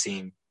goals to the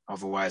team.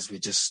 Otherwise, we're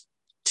just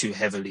too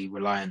heavily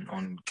reliant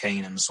on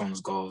Kane and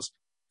Son's goals.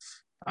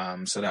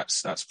 So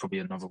that's probably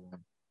another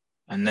one.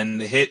 And then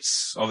the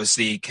hits,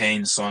 obviously,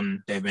 Kane,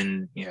 Son, they've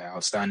been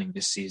outstanding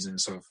this season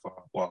so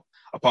far. Well,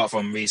 apart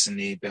from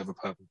recently, a bit of a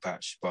purple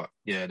patch, but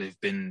yeah,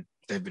 they've been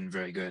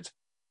very good.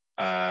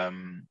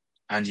 And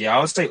yeah, I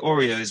would say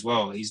Aurier as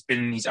well. He's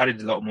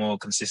added a lot more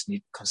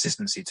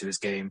consistency to his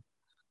game.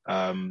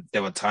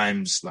 There were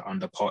times like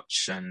under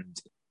Poch and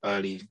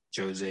early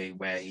Jose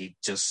where he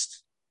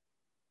just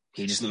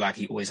looked like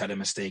he always had a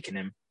mistake in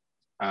him.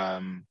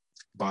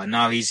 But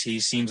now he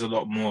seems a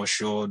lot more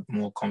assured,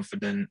 more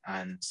confident,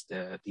 and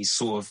he's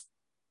sort of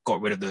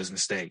got rid of those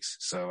mistakes.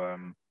 So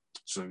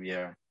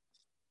yeah.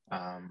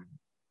 I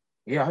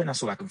think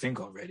that's all I can think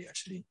of really,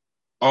 actually.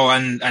 Oh,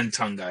 and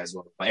Tunga as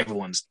well. But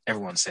everyone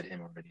said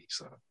him already.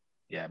 So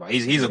yeah, but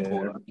he's a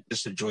baller.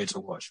 Just a joy to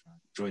watch, man.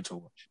 Joy to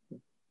watch.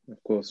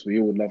 Of course, we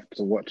all love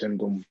to watch him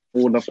on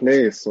all the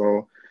plays. So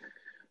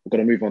we're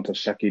going to move on to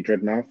Shaki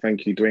Dread now.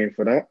 Thank you, Dwayne,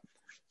 for that.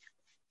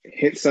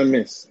 Hits and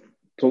miss.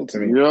 Talk to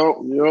me.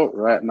 Yo,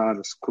 right now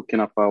just cooking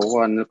up a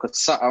one. Look at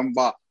something,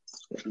 but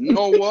you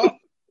know what?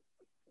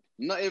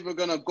 I'm not even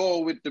going to go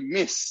with the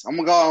miss.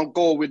 I'm going to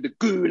go with the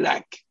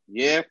gulag.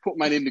 Yeah, put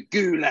man in the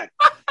gulag.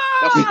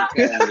 That's what I'm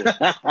telling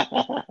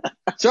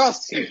you.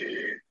 Trust me.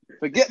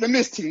 Forget the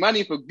miss thing,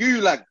 money for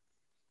gulag.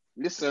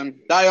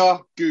 Listen, Dyer,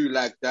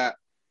 gulag that.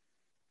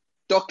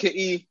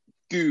 Doherty,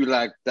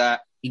 gulag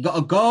that. You got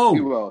to go.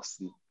 Who else?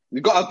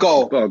 You got to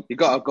go. You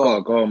got to go. Got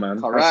to go,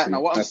 man. All right,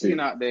 now what I'm seeing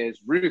out there is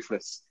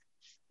Ruthless.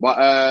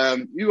 But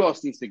who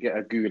else needs to get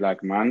a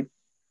gulag, man?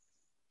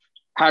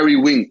 Harry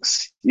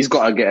Winks. He's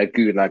got to get a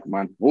gulag,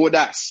 man. All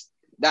that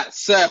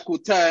circle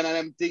turn and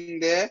them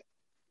thing there.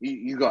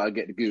 You got to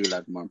get the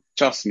gulag, man.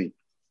 Trust me.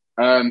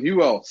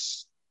 Who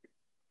else?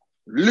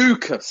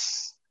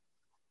 Lucas.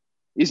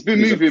 He's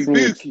been moving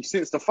Buki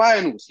since the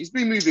finals. He's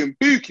been moving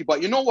Buki,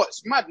 but you know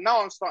what's mad?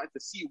 Now I'm starting to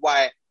see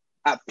why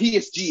at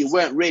PSG it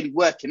weren't really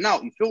working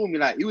out. You feel me?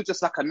 Like, he was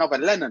just like another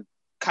Lennon,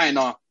 kind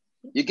of.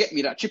 You get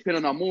me? That chipping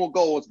on more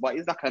goals, but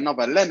he's like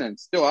another Lennon.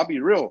 Still, I'll be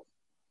real.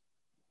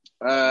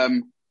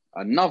 Another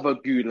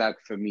gulag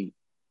for me.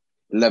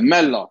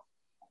 Lamella.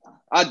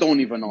 I don't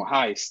even know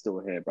how he's still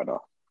here, brother.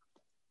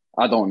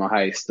 I don't know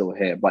how he's still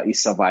here, but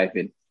he's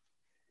surviving.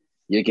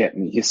 You get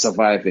me? He's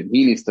surviving.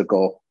 He needs to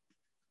go.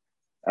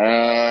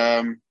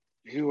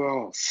 Who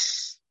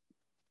else?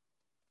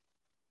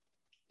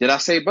 Did I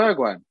say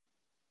Bergwijn?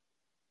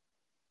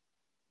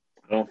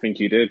 I don't think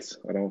you did.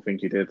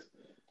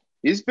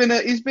 He's been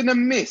a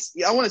miss.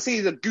 I want to say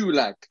he's a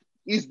gulag.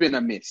 He's been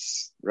a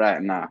miss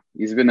right now.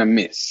 He's been a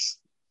miss.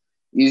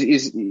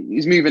 He's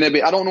moving a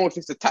bit. I don't know if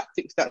it's the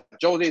tactics that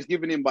Jose is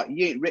giving him, but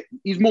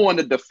he's more on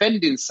the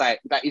defending side.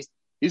 That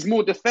he's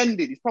more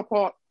defended. He's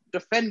proper.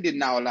 defending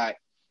now, like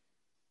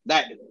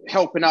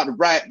helping out the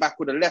right back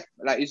with the left.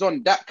 Like he's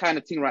on that kind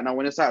of thing right now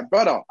when it's like,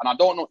 brother. And I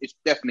don't know, it's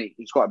got to be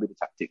the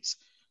tactics.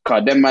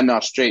 Because them man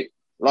are straight.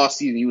 Last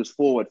season he was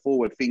forward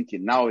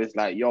thinking. Now it's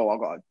like, yo, I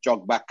got to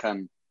jog back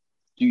and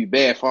do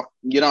bare fuck.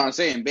 You know what I'm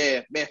saying?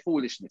 Bare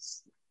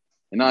foolishness.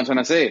 You know what I'm trying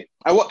to say?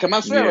 What can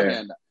man swear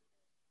on there?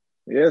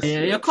 Yes.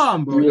 Yeah, you're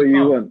calm, bro. Do what You're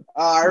you calm. want.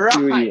 All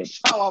right,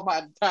 shower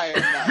man tired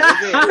now.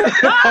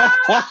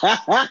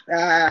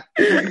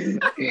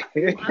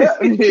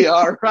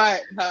 All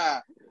right,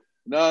 nah.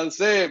 Know what I'm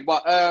saying?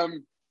 But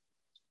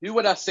who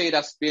would I say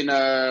that's been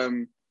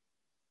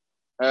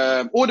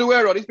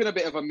Alderweireld, he's been a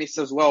bit of a miss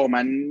as well,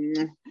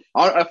 man.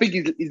 I think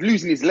he's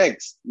losing his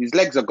legs. His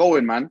legs are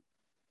going, man.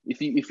 If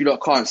you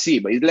lot can't see,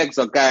 but his legs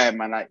are going,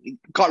 man. Like he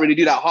can't really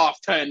do that half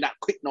turn that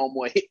quick no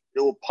more. It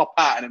will pop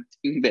out and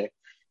everything there.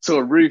 So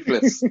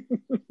ruthless. You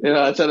know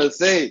what I'm trying to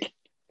say?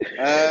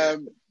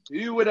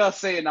 Who would I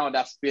say now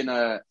that's been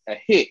a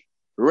hit?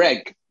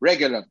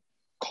 Regular,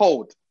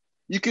 cold.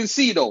 You can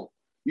see though.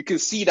 You can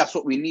see that's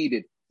what we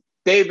needed.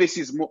 Davis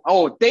is more.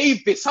 Oh,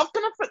 Davis. How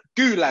can I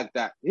do like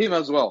that? Him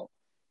as well.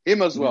 He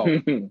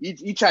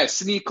tried to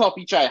sneak up.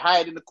 He tried to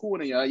hide in the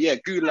corner. Yeah,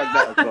 good like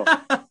that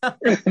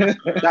as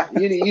well.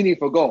 You need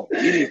for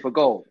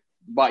goal.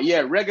 But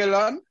yeah,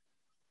 Reguilón,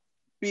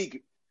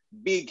 big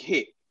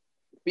hit.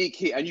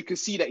 And you can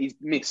see that he's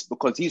missed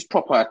because he's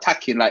proper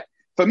attacking. Like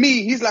for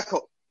me, he's like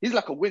a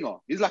winger.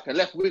 He's like a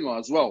left winger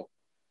as well.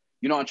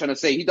 You know what I'm trying to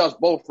say? He does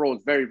both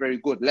roles very, very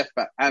good, left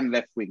back and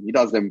left wing. He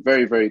does them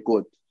very, very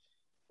good.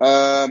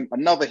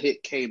 Another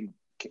hit Kane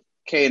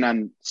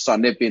and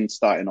Son. They've been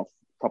starting off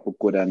proper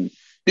good and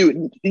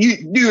doing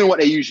what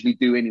they usually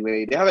do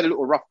anyway. They have a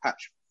little rough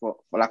patch for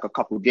like a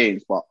couple of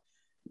games, but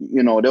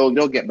you know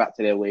they'll get back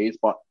to their ways.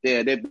 But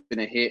they've been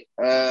a hit.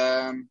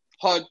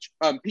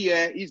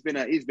 Pierre, he's been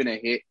a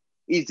hit.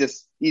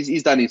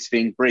 He's done his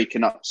thing,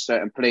 breaking up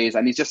certain plays,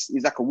 and he's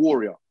like a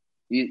warrior.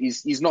 You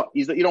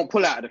don't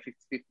pull out of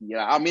the 50-50.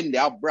 Like, I'm in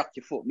there. I'll break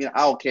your foot.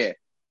 I don't care.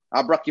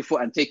 I'll break your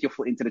foot and take your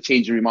foot into the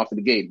changing room after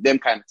the game. Them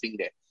kind of thing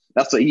there.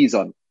 That's what he's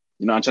on.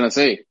 You know what I'm trying to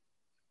say?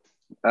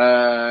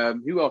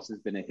 Who else has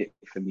been a hit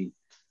for me?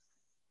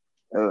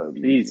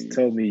 Please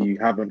tell me you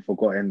haven't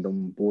forgotten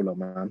them baller,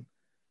 man.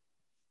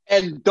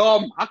 And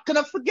how can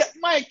I forget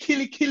my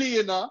killy,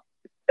 you know?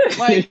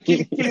 My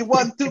killy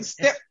 1-2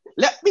 step.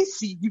 Let me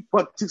see you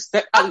 1-2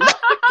 step.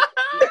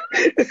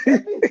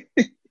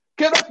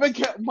 Can I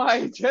forget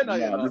my Jenna,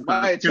 you know?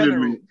 My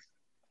Jenna.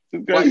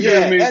 But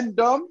yeah,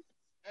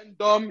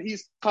 and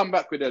he's come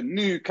back with a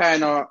new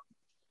kind of.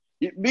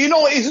 You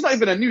know, it's not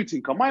even a new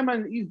thing. My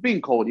man, he's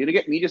been cold. You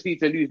get me? He just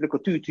needs to lose like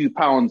 2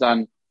 pounds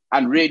and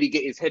really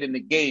get his head in the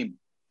game.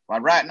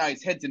 But right now,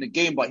 his head's in the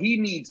game. But he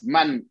needs,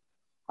 man.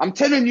 I'm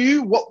telling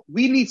you,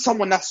 we need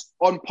someone that's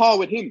on par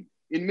with him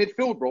in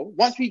midfield, bro.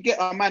 Once we get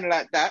a man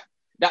like that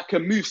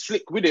can move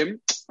slick with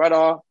him,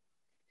 brother.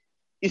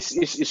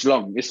 It's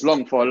long. It's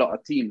long for a lot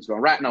of teams. But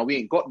right now, we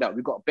ain't got that.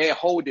 We got bare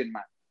holding,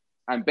 man,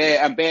 and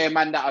bare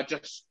man that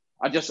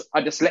are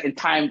just letting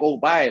time go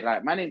by.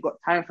 Like, man, ain't got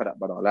time for that,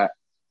 brother. Like.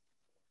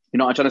 You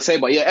know what I'm trying to say?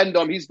 But yeah,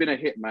 Endom, he's been a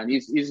hit, man.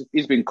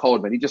 He's been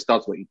cold, man. He just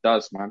does what he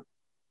does, man.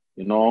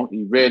 You know,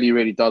 he really,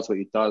 really does what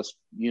he does,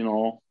 you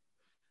know.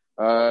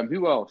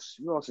 Who else?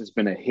 Who else has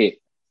been a hit?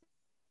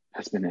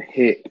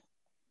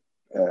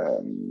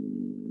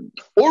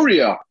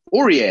 Aurier.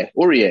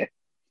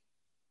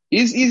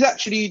 He's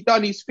actually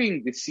done his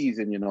thing this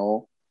season, you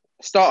know.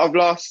 Start of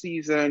last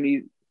season,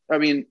 the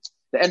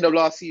end of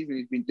last season,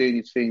 he's been doing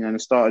his thing, and the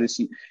start of this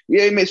season,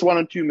 yeah, he makes 1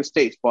 or 2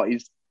 mistakes, but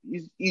he's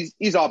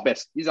our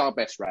best. He's our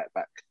best right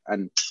back,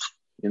 and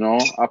you know,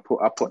 I put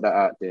that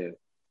out there.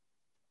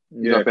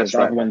 He's our best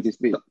right back.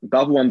 The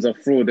other ones are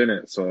fraud,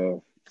 innit?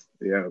 So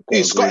yeah,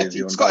 Scotty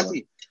too hot.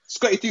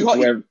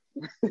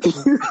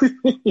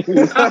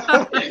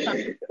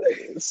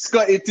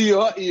 Scotty too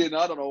hot. You know,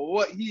 I don't know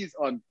what he's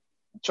on.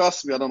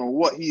 Trust me, I don't know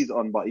what he's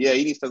on, but yeah,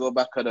 he needs to go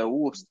back to the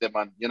Wolves, there,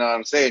 man. You know what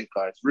I'm saying,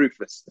 guys? It's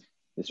ruthless.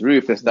 It's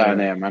ruthless down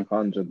there, man.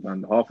 100,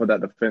 man. Half of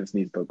that defense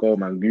needs to go,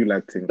 man.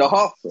 Gulag thing. The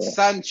half, so.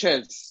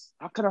 Sanchez.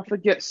 How can I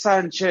forget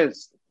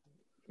Sanchez?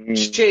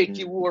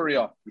 Shaky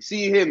warrior. You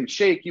see him?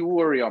 Shaky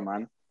warrior,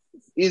 man.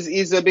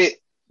 He's a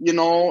bit, you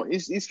know,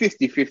 he's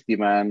 50-50,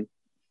 man.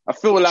 I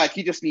feel like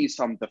he just needs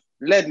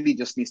Ledley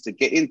just needs to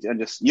get into and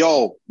just,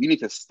 you need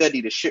to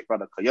steady the ship,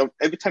 brother.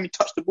 Every time you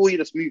touch the ball, you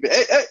just move it.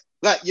 Hey.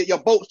 Like your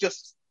boat's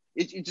just,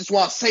 you just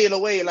want to sail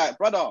away, like,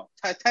 brother,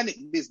 Titanic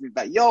business.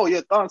 Like,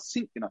 you're done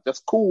sinking.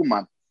 Just cool,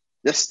 man.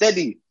 Just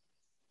steady.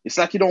 It's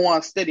like you don't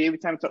want to steady. Every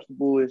time you touch the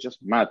ball, it's just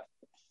mad.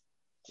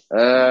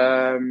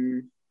 I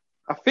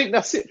think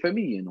that's it for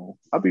me, you know.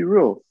 I'll be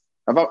real.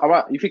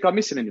 You think I'm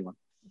missing anyone?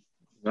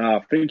 Nah,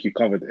 I think you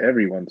covered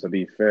everyone, to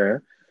be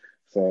fair.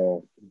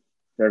 So,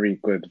 very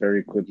good,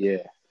 very good.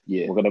 Yeah.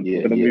 We're gonna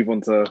move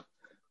on to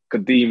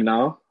Kadeem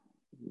now.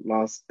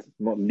 Last,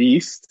 not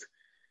least.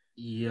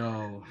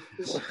 Yo.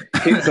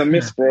 Hits and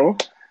miss, bro.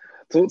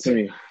 Talk to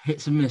me.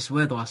 Hits and miss.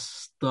 Where do I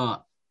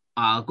start?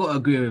 I've got to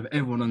agree with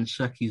everyone on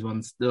Shaki's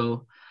one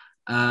still.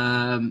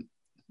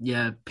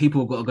 Yeah,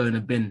 people have got to go in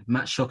the bin.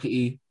 Matt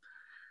Shockety,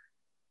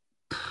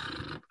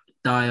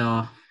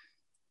 Dyer.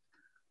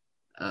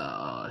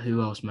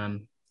 Who else,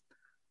 man?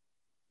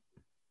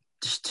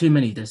 Just too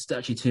many. There's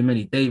actually too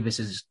many.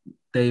 Davis.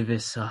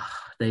 Davis.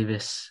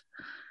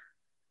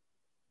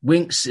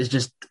 Winks is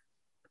just.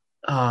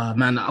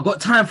 Man, I've got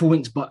time for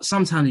Winks, but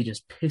sometimes he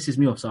just pisses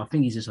me off. So I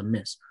think he's just a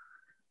miss.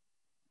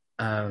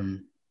 Who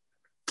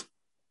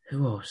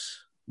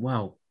else?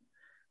 Wow.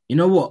 You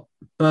know what?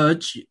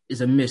 Burge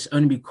is a miss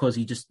only because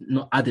he's just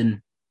not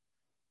adding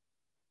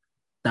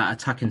that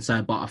attacking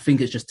side, but I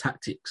think it's just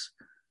tactics.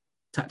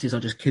 Tactics are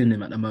just killing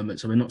him at the moment,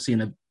 so we're not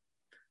seeing a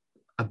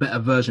better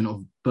version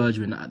of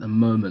Bergwijn at the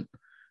moment.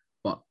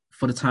 But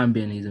for the time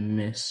being, he's a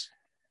miss.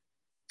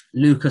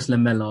 Lucas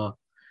Lamela,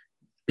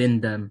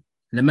 bin them.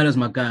 Lamela's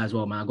my guy as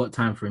well, man. I got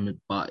time for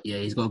him, but yeah,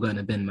 he's got to go in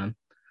the bin, man.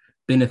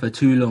 Been there for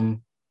too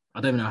long.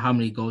 I don't even know how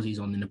many goals he's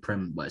on in the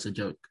Prem, but it's a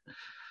joke.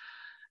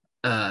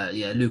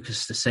 Yeah,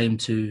 Lucas the same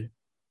too.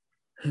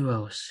 Who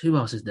else? Who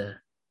else is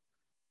there?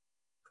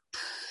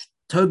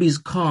 Toby's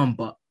calm,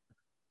 but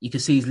you can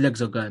see his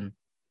legs are going.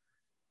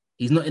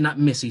 He's not in that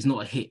miss. He's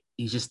not a hit.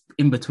 He's just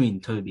in between,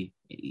 Toby.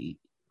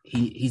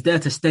 He's there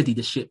to steady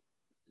the ship,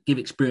 give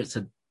experience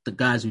to the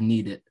guys who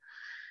need it.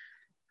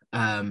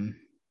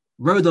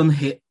 Rodon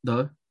hit,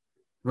 though.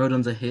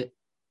 Rodon's a hit.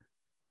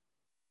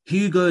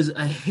 Hugo's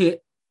a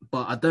hit,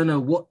 but I don't know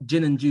what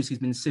gin and juice he's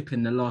been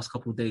sipping the last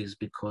couple of days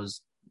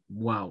because,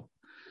 wow,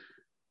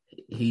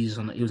 he was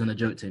on a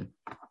joke team.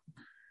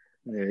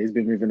 Yeah, he's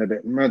been moving a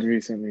bit mad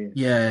recently.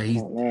 Yeah,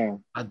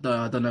 I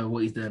don't know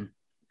what he's doing.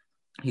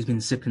 He's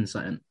been sipping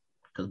something.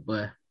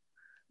 But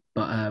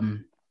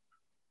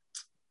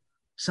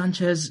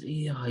Sanchez,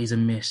 yeah, he's a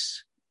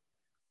miss.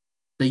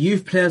 The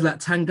youth players like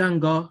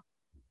Tanganga,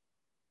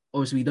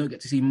 obviously we don't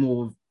get to see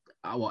more of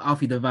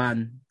Alfie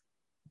Devan,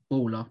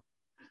 baller.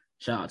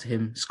 Shout out to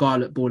him.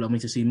 Scarlet baller, I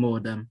need to see more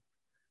of them.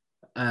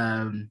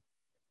 And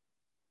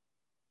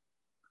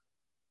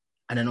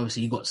then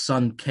obviously you got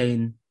Son,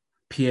 Kane,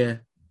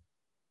 Pierre,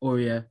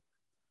 Aurier.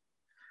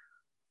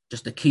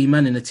 Just the key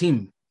man in the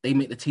team. They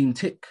make the team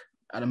tick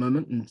at the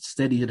moment and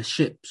steady the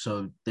ship.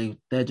 So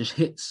they're just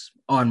hits.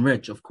 And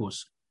Reg, of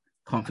course.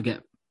 Can't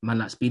forget man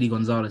like Speedy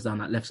Gonzalez down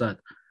that left side.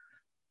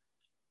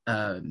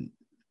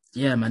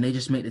 Yeah, man, they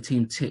just make the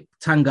team tick.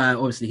 Tanguy,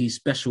 obviously, he's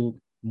special.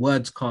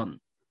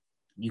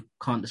 You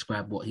can't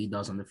describe what he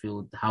does on the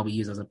field, how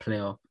he is as a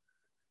player.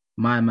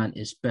 My man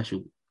is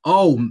special.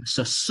 Oh,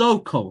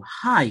 Sissoko,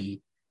 hi.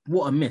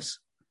 What a miss.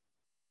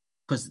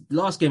 Because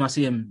last game I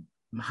see him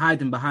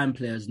hiding behind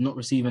players, not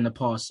receiving the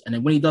pass. And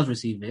then when he does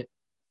receive it,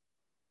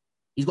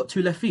 he's got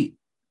 2 left feet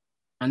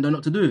and don't know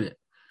what to do with it.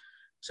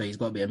 So he's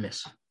got to be a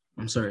miss.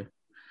 I'm sorry.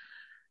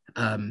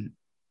 But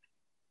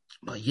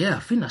yeah, I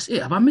think that's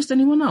it. Have I missed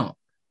anyone out?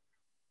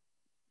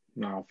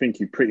 No, I think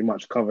you pretty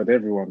much covered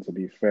everyone, to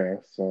be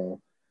fair.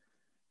 So,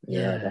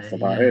 yeah, that's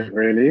about it,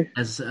 really.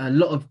 There's a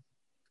lot of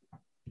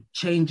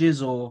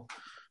changes or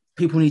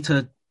people need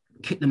to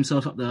kick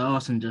themselves up their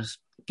arse and just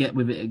get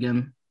with it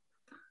again.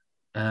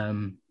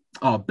 Bell,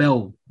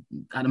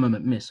 at the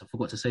moment, miss. I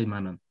forgot to say,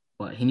 my man.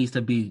 But he needs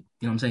to be, you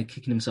know what I'm saying,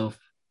 kicking himself,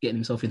 getting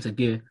himself into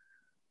gear.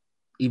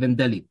 Even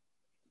Delhi.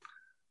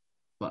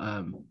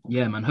 But,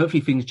 yeah, man,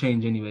 hopefully things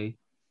change anyway.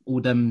 All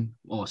them,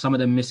 or some of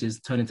them misses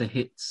turn into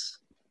hits.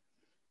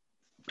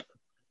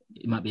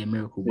 It might be a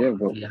miracle, but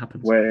hopefully it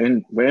happens. We're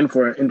in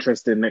for an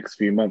interesting next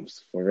few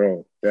months, for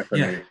real.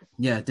 Definitely.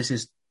 Yeah, this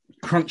is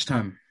crunch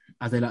time,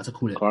 as they like to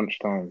call it. Crunch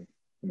time.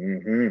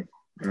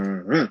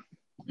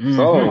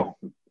 So,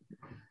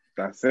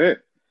 that's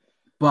it.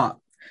 But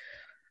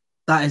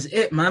that is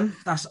it, man.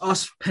 That's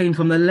us, Pain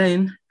from the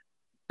Lane,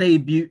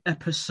 debut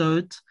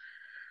episode.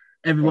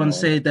 Everyone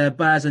say their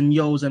buys and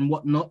yos and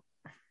whatnot.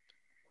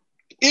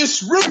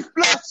 It's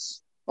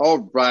Ruthless!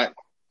 All right.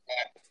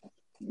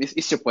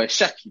 It's your boy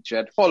Shaki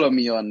Dread. Follow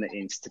me on the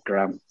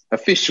Instagram,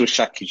 official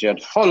Shaki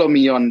Dread. Follow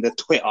me on the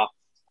Twitter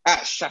at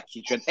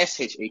Shaki Dread,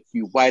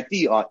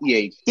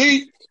 SHAQYDREAD.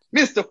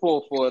 Mr.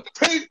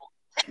 442,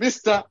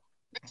 Mr.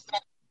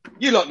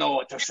 You don't know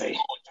what to say.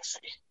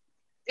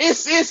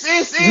 It's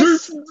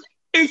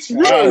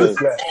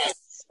Ruthless.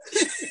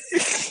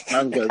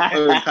 I'm good.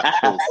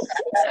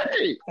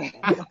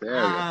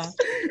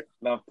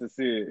 Love to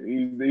see it.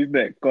 He's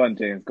there. Go on,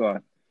 James. Go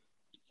on.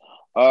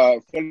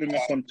 Follow me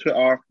on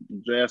Twitter,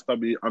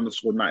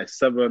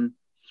 JSW_97,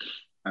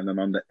 and then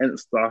on the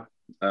Insta,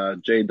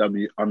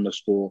 JW_I.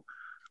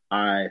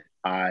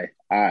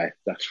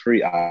 That's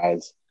 3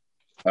 eyes.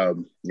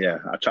 Yeah,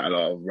 I chat a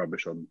lot of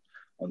rubbish on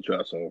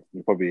Twitter, so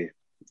you'll probably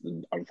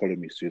unfollow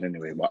me soon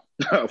anyway.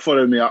 But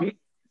follow me up.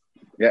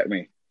 Get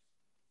me.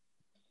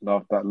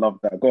 Love that.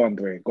 Go on,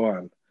 Dwayne. Go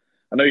on.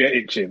 I know you're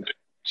itching.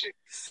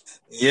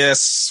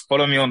 Yes,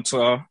 follow me on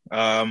Twitter,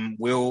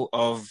 Will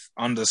of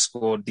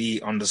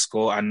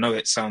 _D_. I know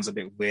it sounds a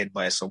bit weird,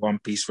 but it's a One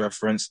Piece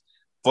reference.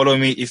 Follow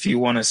me if you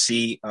want to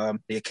see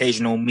the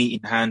occasional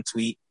meat in hand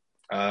tweet,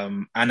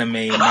 anime,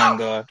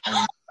 manga,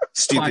 and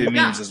stupid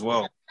memes as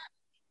well.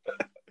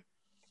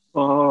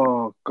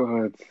 Oh,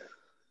 God.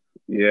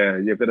 Yeah,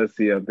 you're going to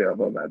see a bit of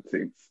a mad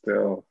thing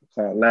still.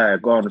 Can't lie.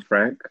 Go on,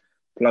 Frank.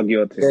 Plug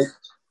your thing.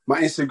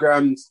 My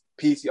Instagram's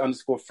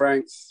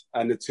PT_Franks,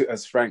 and the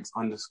Twitter's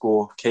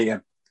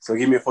Franks_KM. So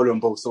give me a follow on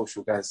both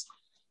social, guys.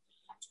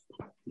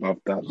 Love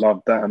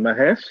that. And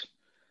Mahesh?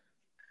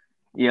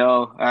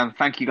 Yo,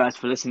 thank you guys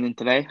for listening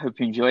today. Hope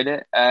you enjoyed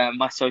it.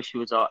 My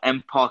socials are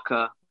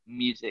mparker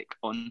music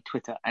on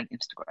Twitter and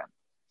Instagram.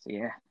 So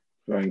yeah.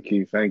 Thank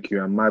you.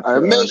 And my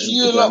Twitter Make and sure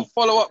you Instagram. lot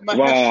follow up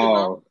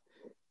Mahesh.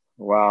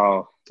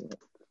 Wow.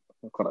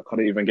 I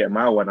couldn't even get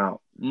my one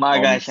out.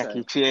 My guy,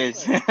 Shaki.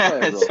 Cheers.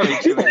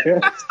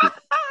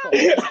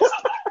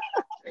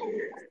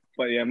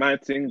 But yeah, my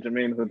thing,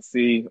 Jermaine Hood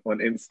C on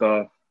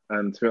Insta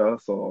and Twitter.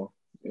 So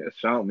yeah,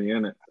 shout me,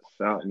 innit?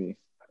 Shout me.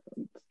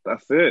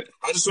 That's it.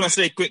 I just want to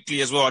say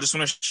quickly as well, I just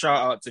want to shout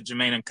out to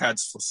Jermaine and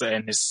Cads for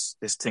setting this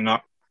thing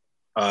up.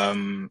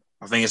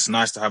 I think it's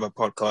nice to have a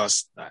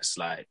podcast that's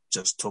like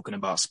just talking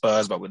about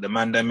Spurs, but with the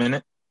man them in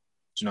it.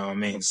 Do you know what I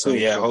mean? So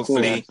yeah,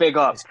 hopefully big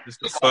up. It's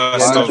the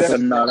first of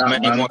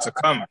many more to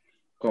come.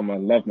 Come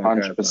on, love my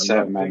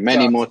 100%, man.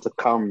 Many more to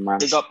come, man.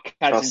 Big up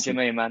Cads and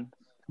Jermaine, man.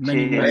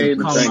 Many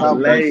Lane, more to come.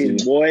 Lane,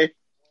 boy.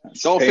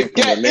 Don't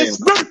forget, it's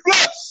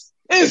Ruthless!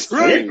 It's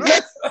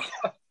Ruthless!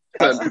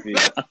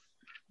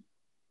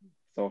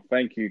 So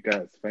thank you,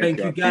 guys. Thank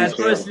you, guys.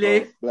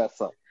 Firstly, Bless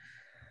up.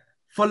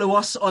 follow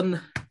us on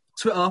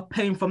Twitter,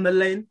 Pain from the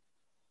Lane.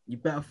 You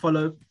better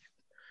follow.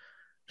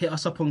 Hit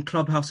us up on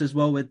Clubhouse as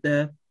well with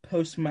their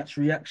post-match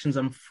reactions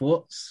and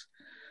thoughts.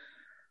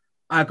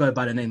 I go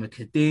by the name of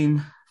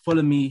Kadeem.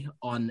 Follow me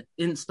on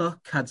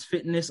Insta,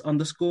 cadsfitness_.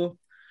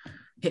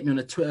 Hit me on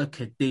the Twitter,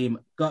 Kadeem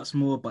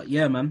Gutsmore. But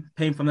yeah, man,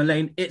 Pain from the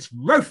Lane. It's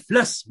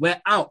Ruthless.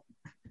 We're out.